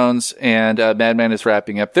of Thrones, and Mad Men is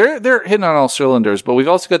wrapping up. They're hitting on all cylinders, but we've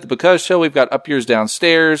also got the Because Show, we've got Up Yours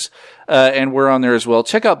Downstairs, and we're on there as well.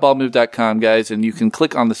 Check out baldmove.com, guys, and you can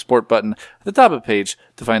click on the support button at the top of the page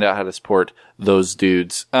to find out how to support those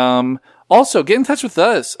dudes. Also, get in touch with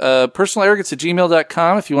us,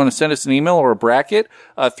 personalarrogance@gmail.com if you want to send us an email or a bracket,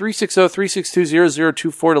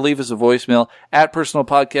 360-362-0024 to leave us a voicemail, at Personal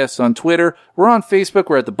Podcasts on Twitter. We're on Facebook.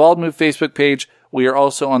 We're at the Bald Move Facebook page. We are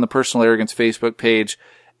also on the Personal Arrogance Facebook page.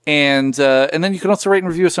 And then you can also rate and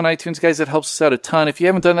review us on iTunes, guys. That helps us out a ton. If you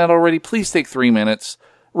haven't done that already, please take 3 minutes.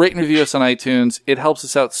 Rate and review us on iTunes. It helps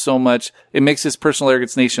us out so much. It makes this Personal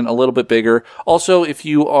Arrogance Nation a little bit bigger. Also, if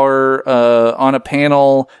you are on a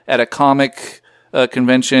panel at a comic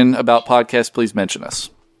convention about podcasts, please mention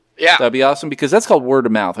us. Yeah. That'd be awesome, because that's called word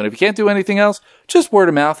of mouth. And if you can't do anything else, just word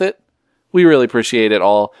of mouth it. We really appreciate it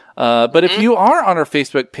all. But if you are on our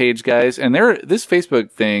Facebook page, guys, and this Facebook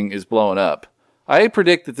thing is blowing up, I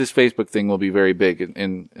predict that this Facebook thing will be very big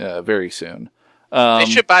in very soon. They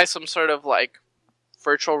should buy some sort of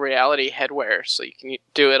virtual reality headwear so you can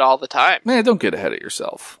do it all the time. Man, don't get ahead of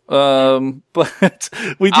yourself. But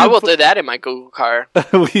we do. I will do that in my Google car.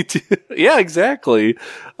 We do. Yeah, exactly.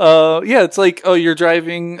 Yeah, it's like, oh, you're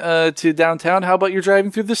driving to downtown. How about you're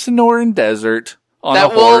driving through the Sonoran Desert on a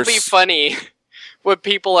horse? That will be funny when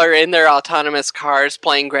people are in their autonomous cars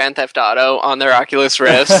playing Grand Theft Auto on their Oculus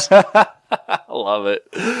Rifts. I love it.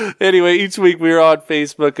 Anyway, each week we're on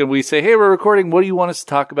Facebook and we say, hey, we're recording. What do you want us to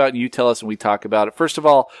talk about? And you tell us and we talk about it. First of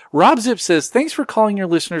all, Rob Zip says, thanks for calling your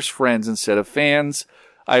listeners friends instead of fans.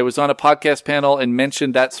 I was on a podcast panel and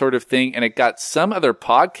mentioned that sort of thing, and it got some other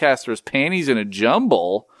podcasters' panties in a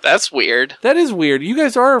jumble. That's weird. That is weird. You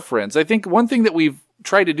guys are our friends. I think one thing that we've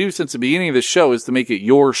tried to do since the beginning of the show is to make it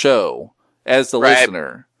your show as the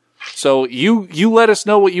listener. So you let us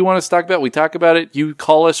know what you want us to talk about. We talk about it. You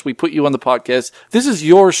call us. We put you on the podcast. This is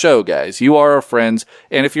your show, guys. You are our friends.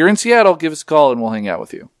 And if you're in Seattle, give us a call and we'll hang out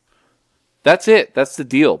with you. That's it. That's the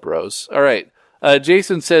deal, bros. All right.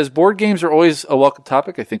 Jason says, board games are always a welcome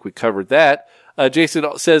topic. I think we covered that. Jason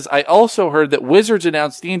says, I also heard that Wizards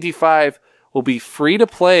announced D&D 5 will be free to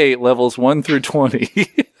play levels 1 through 20.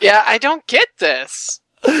 Yeah, I don't get this.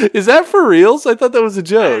 Is that for reals? I thought that was a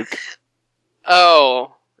joke.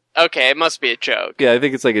 Oh, okay. It must be a joke. Yeah, I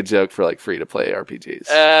think it's like a joke for free to play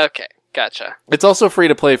RPGs. Okay, gotcha. It's also free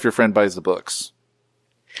to play if your friend buys the books.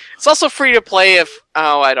 It's also free to play if,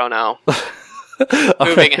 I don't know.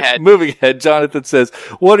 Moving ahead. Jonathan says,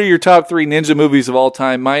 what are your top 3 ninja movies of all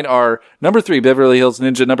time? Mine are number 3, Beverly Hills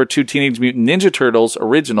Ninja, number 2, Teenage Mutant Ninja Turtles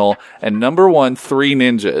original, and number 1, 3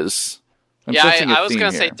 Ninjas. I was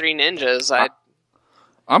going to say 3 Ninjas.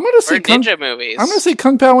 I'm going to say ninja movies. I'm going to say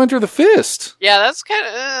Kung Pao Enter the Fist. Yeah, that's kind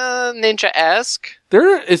of ninja-esque.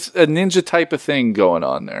 There is a ninja type of thing going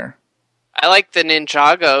on there. I like the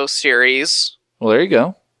Ninjago series. Well, there you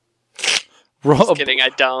go. Just kidding, I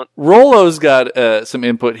don't. Rolo's got some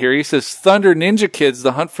input here. He says, Thunder Ninja Kids,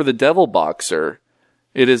 The Hunt for the Devil Boxer.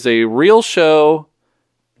 It is a real show.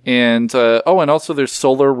 And, and also there's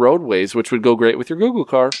Solar Roadways, which would go great with your Google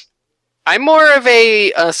car. I'm more of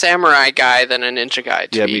a samurai guy than a ninja guy,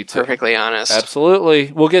 to be perfectly honest.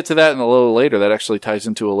 Absolutely. We'll get to that in a little later. That actually ties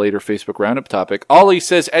into a later Facebook Roundup topic. Ollie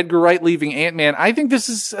says, Edgar Wright leaving Ant-Man. I think this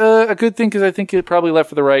is a good thing because I think it probably left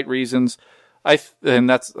for the right reasons. And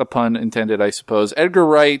that's a pun intended, I suppose. Edgar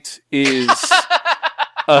Wright is...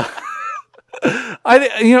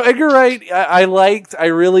 Edgar Wright, I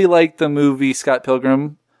really liked the movie Scott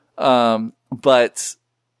Pilgrim, but...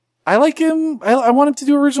 I like him. I want him to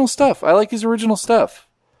do original stuff. I like his original stuff.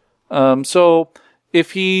 So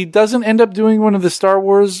if he doesn't end up doing one of the Star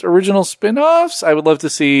Wars original spin-offs, I would love to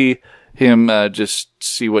see him just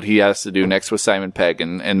see what he has to do next with Simon Pegg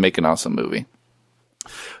and make an awesome movie.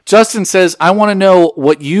 Justin says, I want to know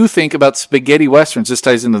what you think about spaghetti westerns. This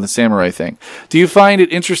ties into the samurai thing. Do you find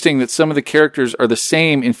it interesting that some of the characters are the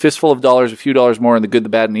same in Fistful of Dollars, A Few Dollars More, and The Good, the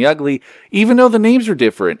Bad, and the Ugly, even though the names are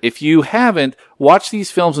different? If you haven't, watch these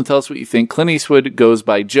films and tell us what you think. Clint Eastwood goes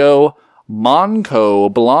by Joe.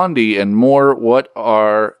 Monco, Blondie, and more. What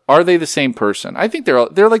are they the same person? I think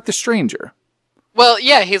they're like the stranger. Well,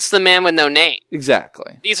 yeah, he's the man with no name.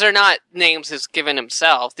 Exactly. These are not names he's given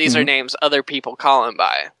himself. These are names other people call him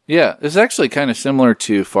by. Yeah, it's actually kind of similar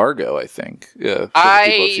to Fargo, I think. Yeah, people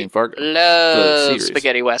have seen Fargo. Love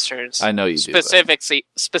spaghetti westerns. I know you do.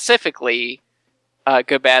 Specifically,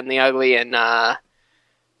 Good, Bad, and the Ugly, and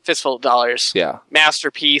Fistful of Dollars. Yeah.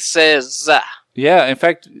 Masterpieces. Yeah, in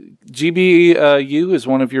fact, GBU is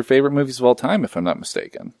one of your favorite movies of all time, if I'm not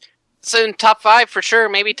mistaken. It's in top 5 for sure,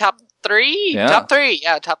 maybe top 3? Yeah. Top 3,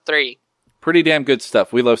 yeah, top 3. Pretty damn good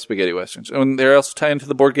stuff. We love spaghetti westerns. And they're also tied into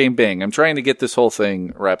the board game Bang. I'm trying to get this whole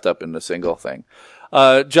thing wrapped up in a single thing.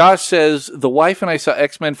 Josh says, the wife and I saw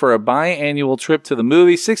X-Men for a biannual trip to the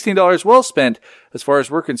movie. $16 well spent as far as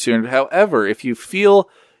we're concerned. However, if you feel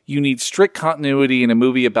you need strict continuity in a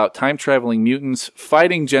movie about time-traveling mutants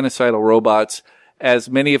fighting genocidal robots, as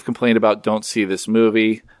many have complained about, don't see this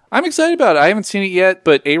movie. I'm excited about it. I haven't seen it yet,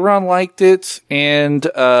 but Aaron liked it, and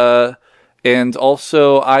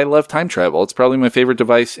also I love time travel. It's probably my favorite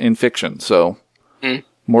device in fiction, so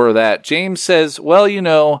more of that. James says, well,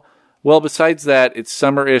 besides that, it's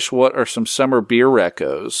summer-ish. What are some summer beer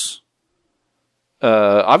recos?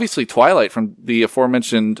 Obviously Twilight from the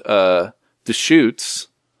aforementioned Deschutes.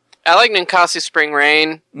 I like Ninkasi Spring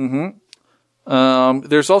Rain.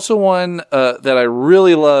 There's also one that I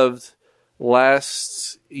really loved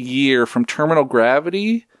last year from Terminal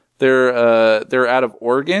Gravity. They're out of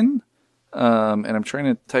Oregon, and I'm trying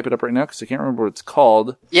to type it up right now because I can't remember what it's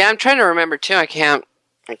called. Yeah, I'm trying to remember too. I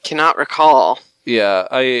cannot recall. Yeah,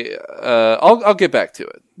 I'll get back to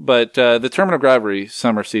it. But the Terminal Gravity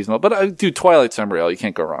summer seasonal. But I do Twilight Summer Ale. You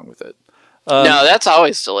can't go wrong with it. No, that's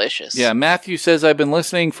always delicious. Yeah, Matthew says, I've been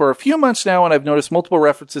listening for a few months now, and I've noticed multiple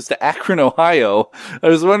references to Akron, Ohio. I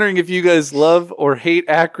was wondering if you guys love or hate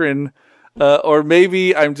Akron, or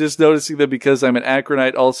maybe I'm just noticing them because I'm an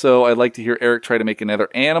Akronite. Also, I'd like to hear Eric try to make another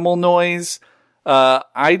animal noise.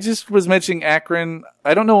 I just was mentioning Akron.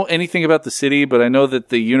 I don't know anything about the city, but I know that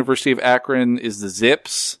the University of Akron is the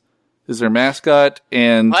Zips, is their mascot,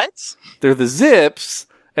 and what? They're the Zips,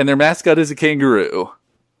 and their mascot is a kangaroo.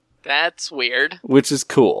 That's weird. Which is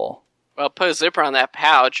cool. Well, put a zipper on that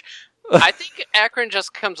pouch. I think Akron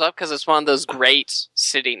just comes up because it's one of those great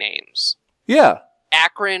city names. Yeah.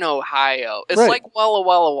 Akron, Ohio. It's right. like Walla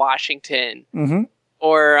Walla, Washington.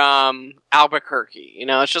 Or Albuquerque. You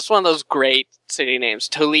know, it's just one of those great city names.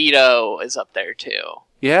 Toledo is up there, too.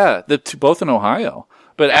 Yeah, both in Ohio.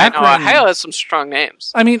 But Akron, Ohio has some strong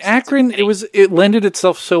names. I mean, Akron, it lended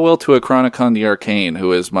itself so well to a Chronicon the Arcane,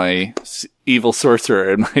 who is my evil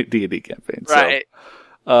sorcerer in my D&D campaign. Right.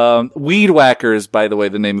 So, Weed Whacker is, by the way,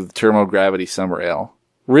 the name of the Terminal Gravity Summer Ale.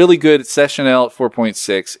 Really good. Session Ale at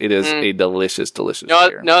 4.6. It is a delicious, delicious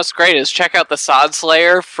beer. No, it's great. Is check out the Sod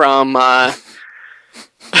Slayer from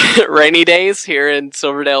Rainy Days here in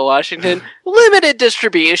Silverdale, Washington. Limited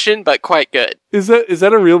distribution, but quite good. Is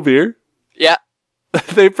that a real beer? Yeah.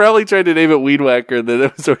 They probably tried to name it Weed Whacker, and then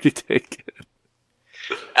it was already taken.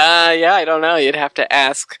 Yeah, I don't know. You'd have to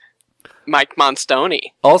ask Mike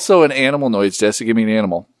Monstoni. Also an animal noise, Jesse. Give me an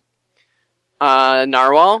animal.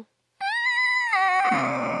 Narwhal.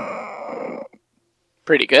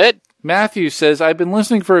 Pretty good. Matthew says, I've been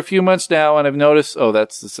listening for a few months now, and I've noticed... Oh,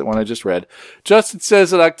 that's the one I just read. Justin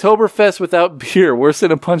says, at Oktoberfest without beer, worse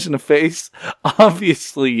than a punch in the face?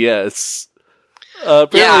 Obviously, yes. I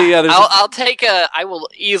will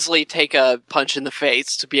easily take a punch in the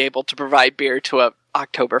face to be able to provide beer to a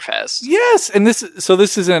Oktoberfest. Yes, and this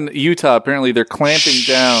is in Utah. Apparently, they're clamping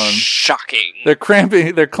down. Shocking. They're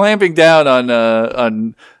clamping down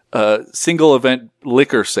on single event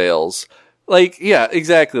liquor sales. Like, yeah,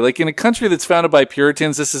 exactly. Like in a country that's founded by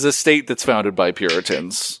Puritans, this is a state that's founded by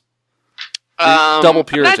Puritans. Double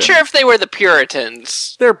Puritan. I'm not sure if they were the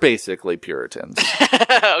Puritans. They're basically Puritans.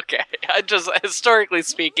 Okay. Just historically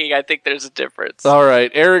speaking, I think there's a difference. All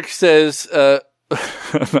right. Eric says, I'm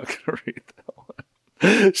not going to read that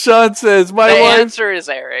one. Sean says, the answer is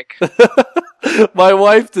Eric. My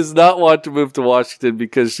wife does not want to move to Washington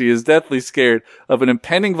because she is deathly scared of an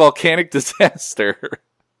impending volcanic disaster.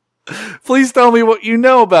 Please tell me what you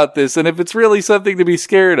know about this and if it's really something to be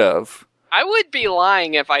scared of. I would be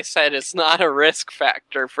lying if I said it's not a risk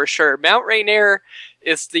factor for sure. Mount Rainier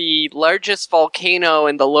is the largest volcano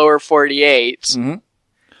in the lower 48. Mm-hmm.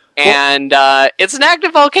 And it's an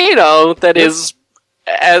active volcano that is,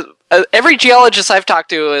 every geologist I've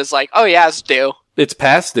talked to is like, oh yeah, it's due. It's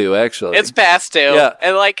past due, actually. It's past due. Yeah.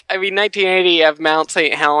 And 1980, you have Mount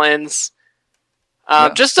St. Helens.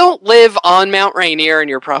 Just don't live on Mount Rainier and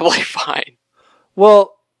you're probably fine.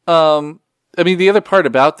 Well, I mean, the other part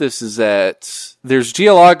about this is that there's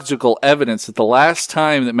geological evidence that the last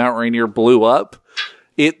time that Mount Rainier blew up,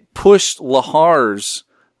 it pushed lahars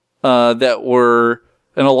that were,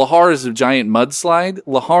 and a lahar is a giant mudslide,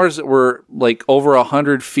 lahars that were like over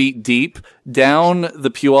 100 feet deep down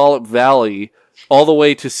the Puyallup Valley all the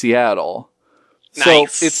way to Seattle.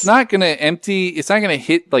 Nice. So it's not going to empty, it's not going to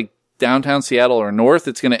hit like downtown Seattle or north.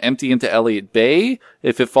 It's going to empty into Elliott Bay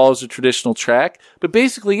if it follows a traditional track. But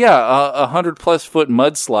basically, yeah, a 100+ foot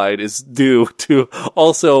mudslide is due to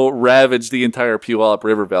also ravage the entire Puyallup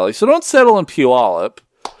River Valley. So don't settle in Puyallup.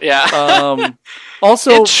 Yeah.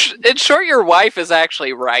 Also, in short, your wife is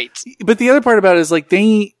actually right. but the other part about it is like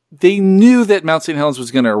they knew that Mount St. Helens was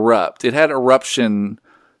going to erupt. It had eruption.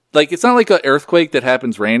 Like, it's not like an earthquake that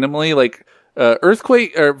happens randomly. Like,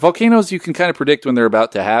 earthquake or volcanoes, you can kind of predict when they're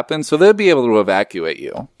about to happen, so they'll be able to evacuate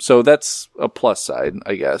you. So that's a plus side,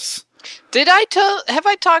 I guess. Have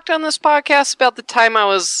I talked on this podcast about the time I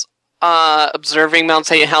was observing Mount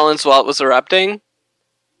St. Helens while it was erupting?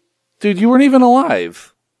 Dude, you weren't even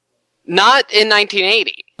alive. Not in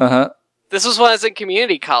 1980. Uh-huh. This was when I was in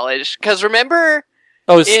community college. Because remember...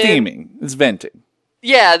 Oh, it's steaming. It's venting.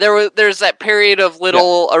 Yeah, there's that period of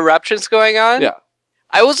little eruptions going on. Yeah.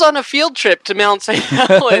 I was on a field trip to Mount St.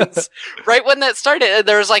 Helens right when that started. And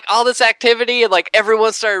there was like all this activity and like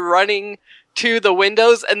everyone started running to the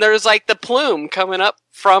windows and there was like the plume coming up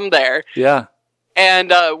from there. Yeah.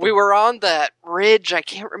 And we were on that ridge. I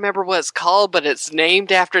can't remember what it's called, but it's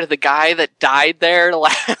named after the guy that died there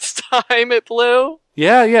last time it blew.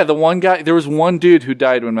 Yeah. The one guy, there was one dude who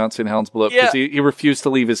died when Mount St. Helens blew up because he refused to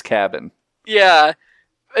leave his cabin. Yeah.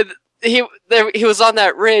 He was on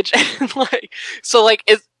that ridge, and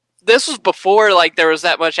this was before like there was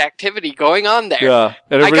that much activity going on there. Yeah,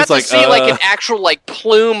 and I got to see like an actual like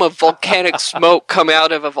plume of volcanic smoke come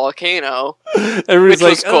out of a volcano. Everybody's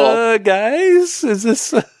like, cool. Guys, is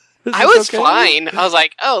this I was okay? fine. I was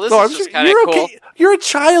like, oh, this is just kind of cool. Okay. You're a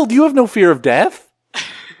child. You have no fear of death.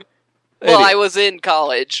 Well, anyway. I was in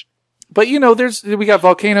college. But we got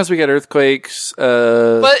volcanoes, we got earthquakes.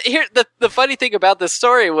 But here, the funny thing about this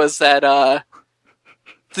story was that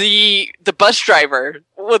the bus driver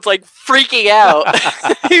was like freaking out.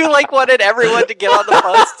 He like wanted everyone to get on the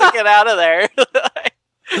bus to get out of there.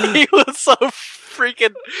 He was so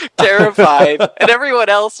freaking terrified, and everyone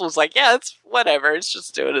else was like, "Yeah, it's whatever. It's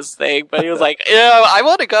just doing his thing." But he was like, "Yeah, I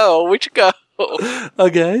want to go. We should go." Oh,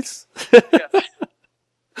 guys.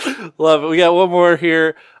 Love it. We got one more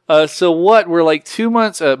here. So what? We're like 2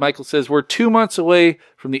 months. Michael says we're 2 months away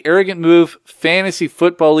from the Arrogant Move Fantasy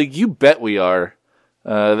Football League. You bet we are.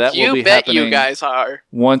 That will be happening. You guys are.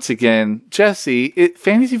 Once again, Jesse.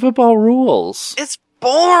 Fantasy football rules. It's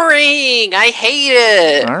boring. I hate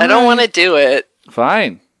it. All right. I don't want to do it.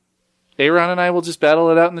 Fine. Aaron and I will just battle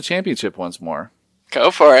it out in the championship once more.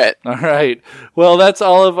 Go for it. All right. Well, that's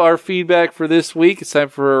all of our feedback for this week. It's time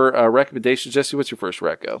for recommendations. Jesse, what's your first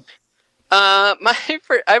reco?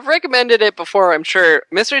 I've recommended it before, I'm sure.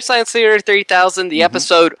 Mystery Science Theater 3000, the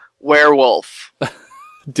episode Werewolf.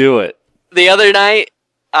 Do it. The other night,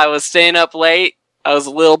 I was staying up late. I was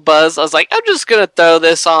a little buzzed. I was like, I'm just gonna throw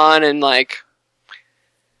this on and like,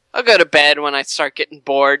 I'll go to bed when I start getting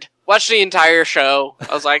bored. Watch the entire show.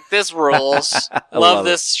 I was like, this rules. Love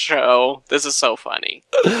this show. This is so funny.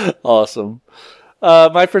 Awesome.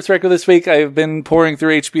 My first reco this week, I've been pouring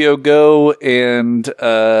through HBO Go and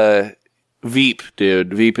Veep,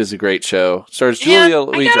 dude. Veep is a great show. Stars Julia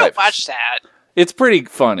Louis-Dreyfus. I gotta watch that. It's pretty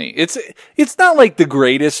funny. It's not like the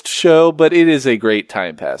greatest show, but it is a great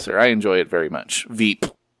time passer. I enjoy it very much. Veep.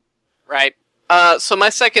 Right. So my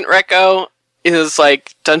second reco is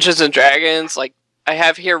like Dungeons and Dragons. Like I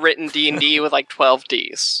have here written D&D with like 12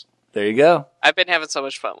 Ds. There you go. I've been having so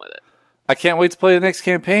much fun with it. I can't wait to play the next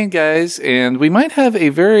campaign, guys, and we might have a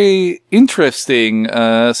very interesting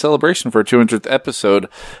celebration for our 200th episode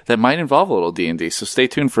that might involve a little D&D, so stay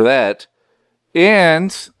tuned for that.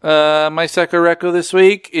 And my second reco this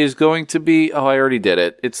week is going to be... Oh, I already did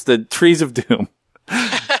it. It's the Trees of Doom.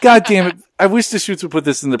 God damn it. I wish the Shoots would put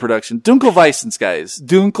this in the production. Dunkelweissens, guys.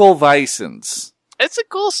 Dunkelweissens. It's a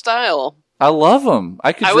cool style. I love them.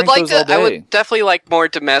 I could drink those all day. I would definitely like more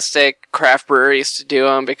domestic craft breweries to do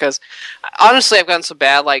them because honestly, I've gotten some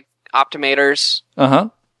bad like Optimators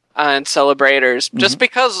and Celebrators just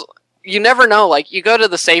because you never know. Like you go to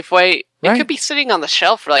the Safeway, it could be sitting on the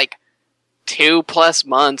shelf for like 2+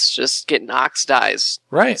 months just getting oxidized.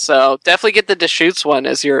 Right. So definitely get the Deschutes one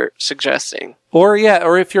as you're suggesting. Or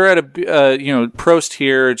if you're at a Prost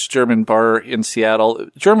here, it's German bar in Seattle.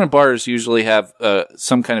 German bars usually have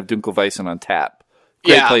some kind of Dunkelweissen on tap.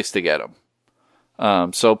 Great place to get them.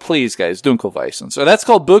 So please, guys, Dunkelweissen. So that's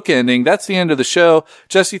called bookending. That's the end of the show.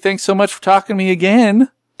 Jesse, thanks so much for talking to me again.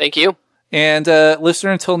 Thank you. And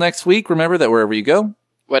listener, until next week, remember that wherever you go,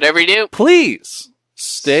 whatever you do, please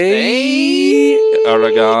stay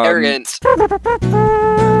arrogant.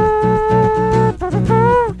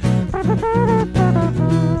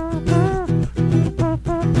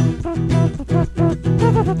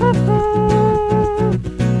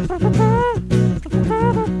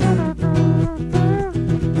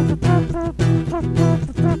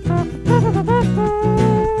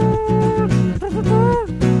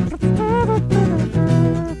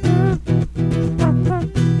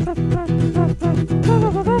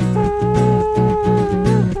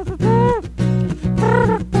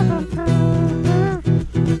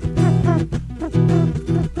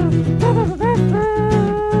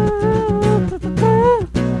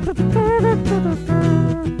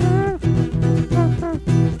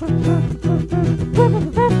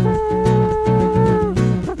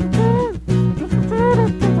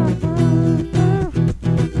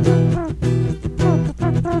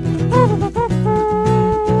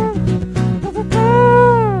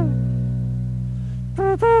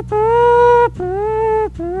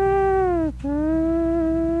 Bye.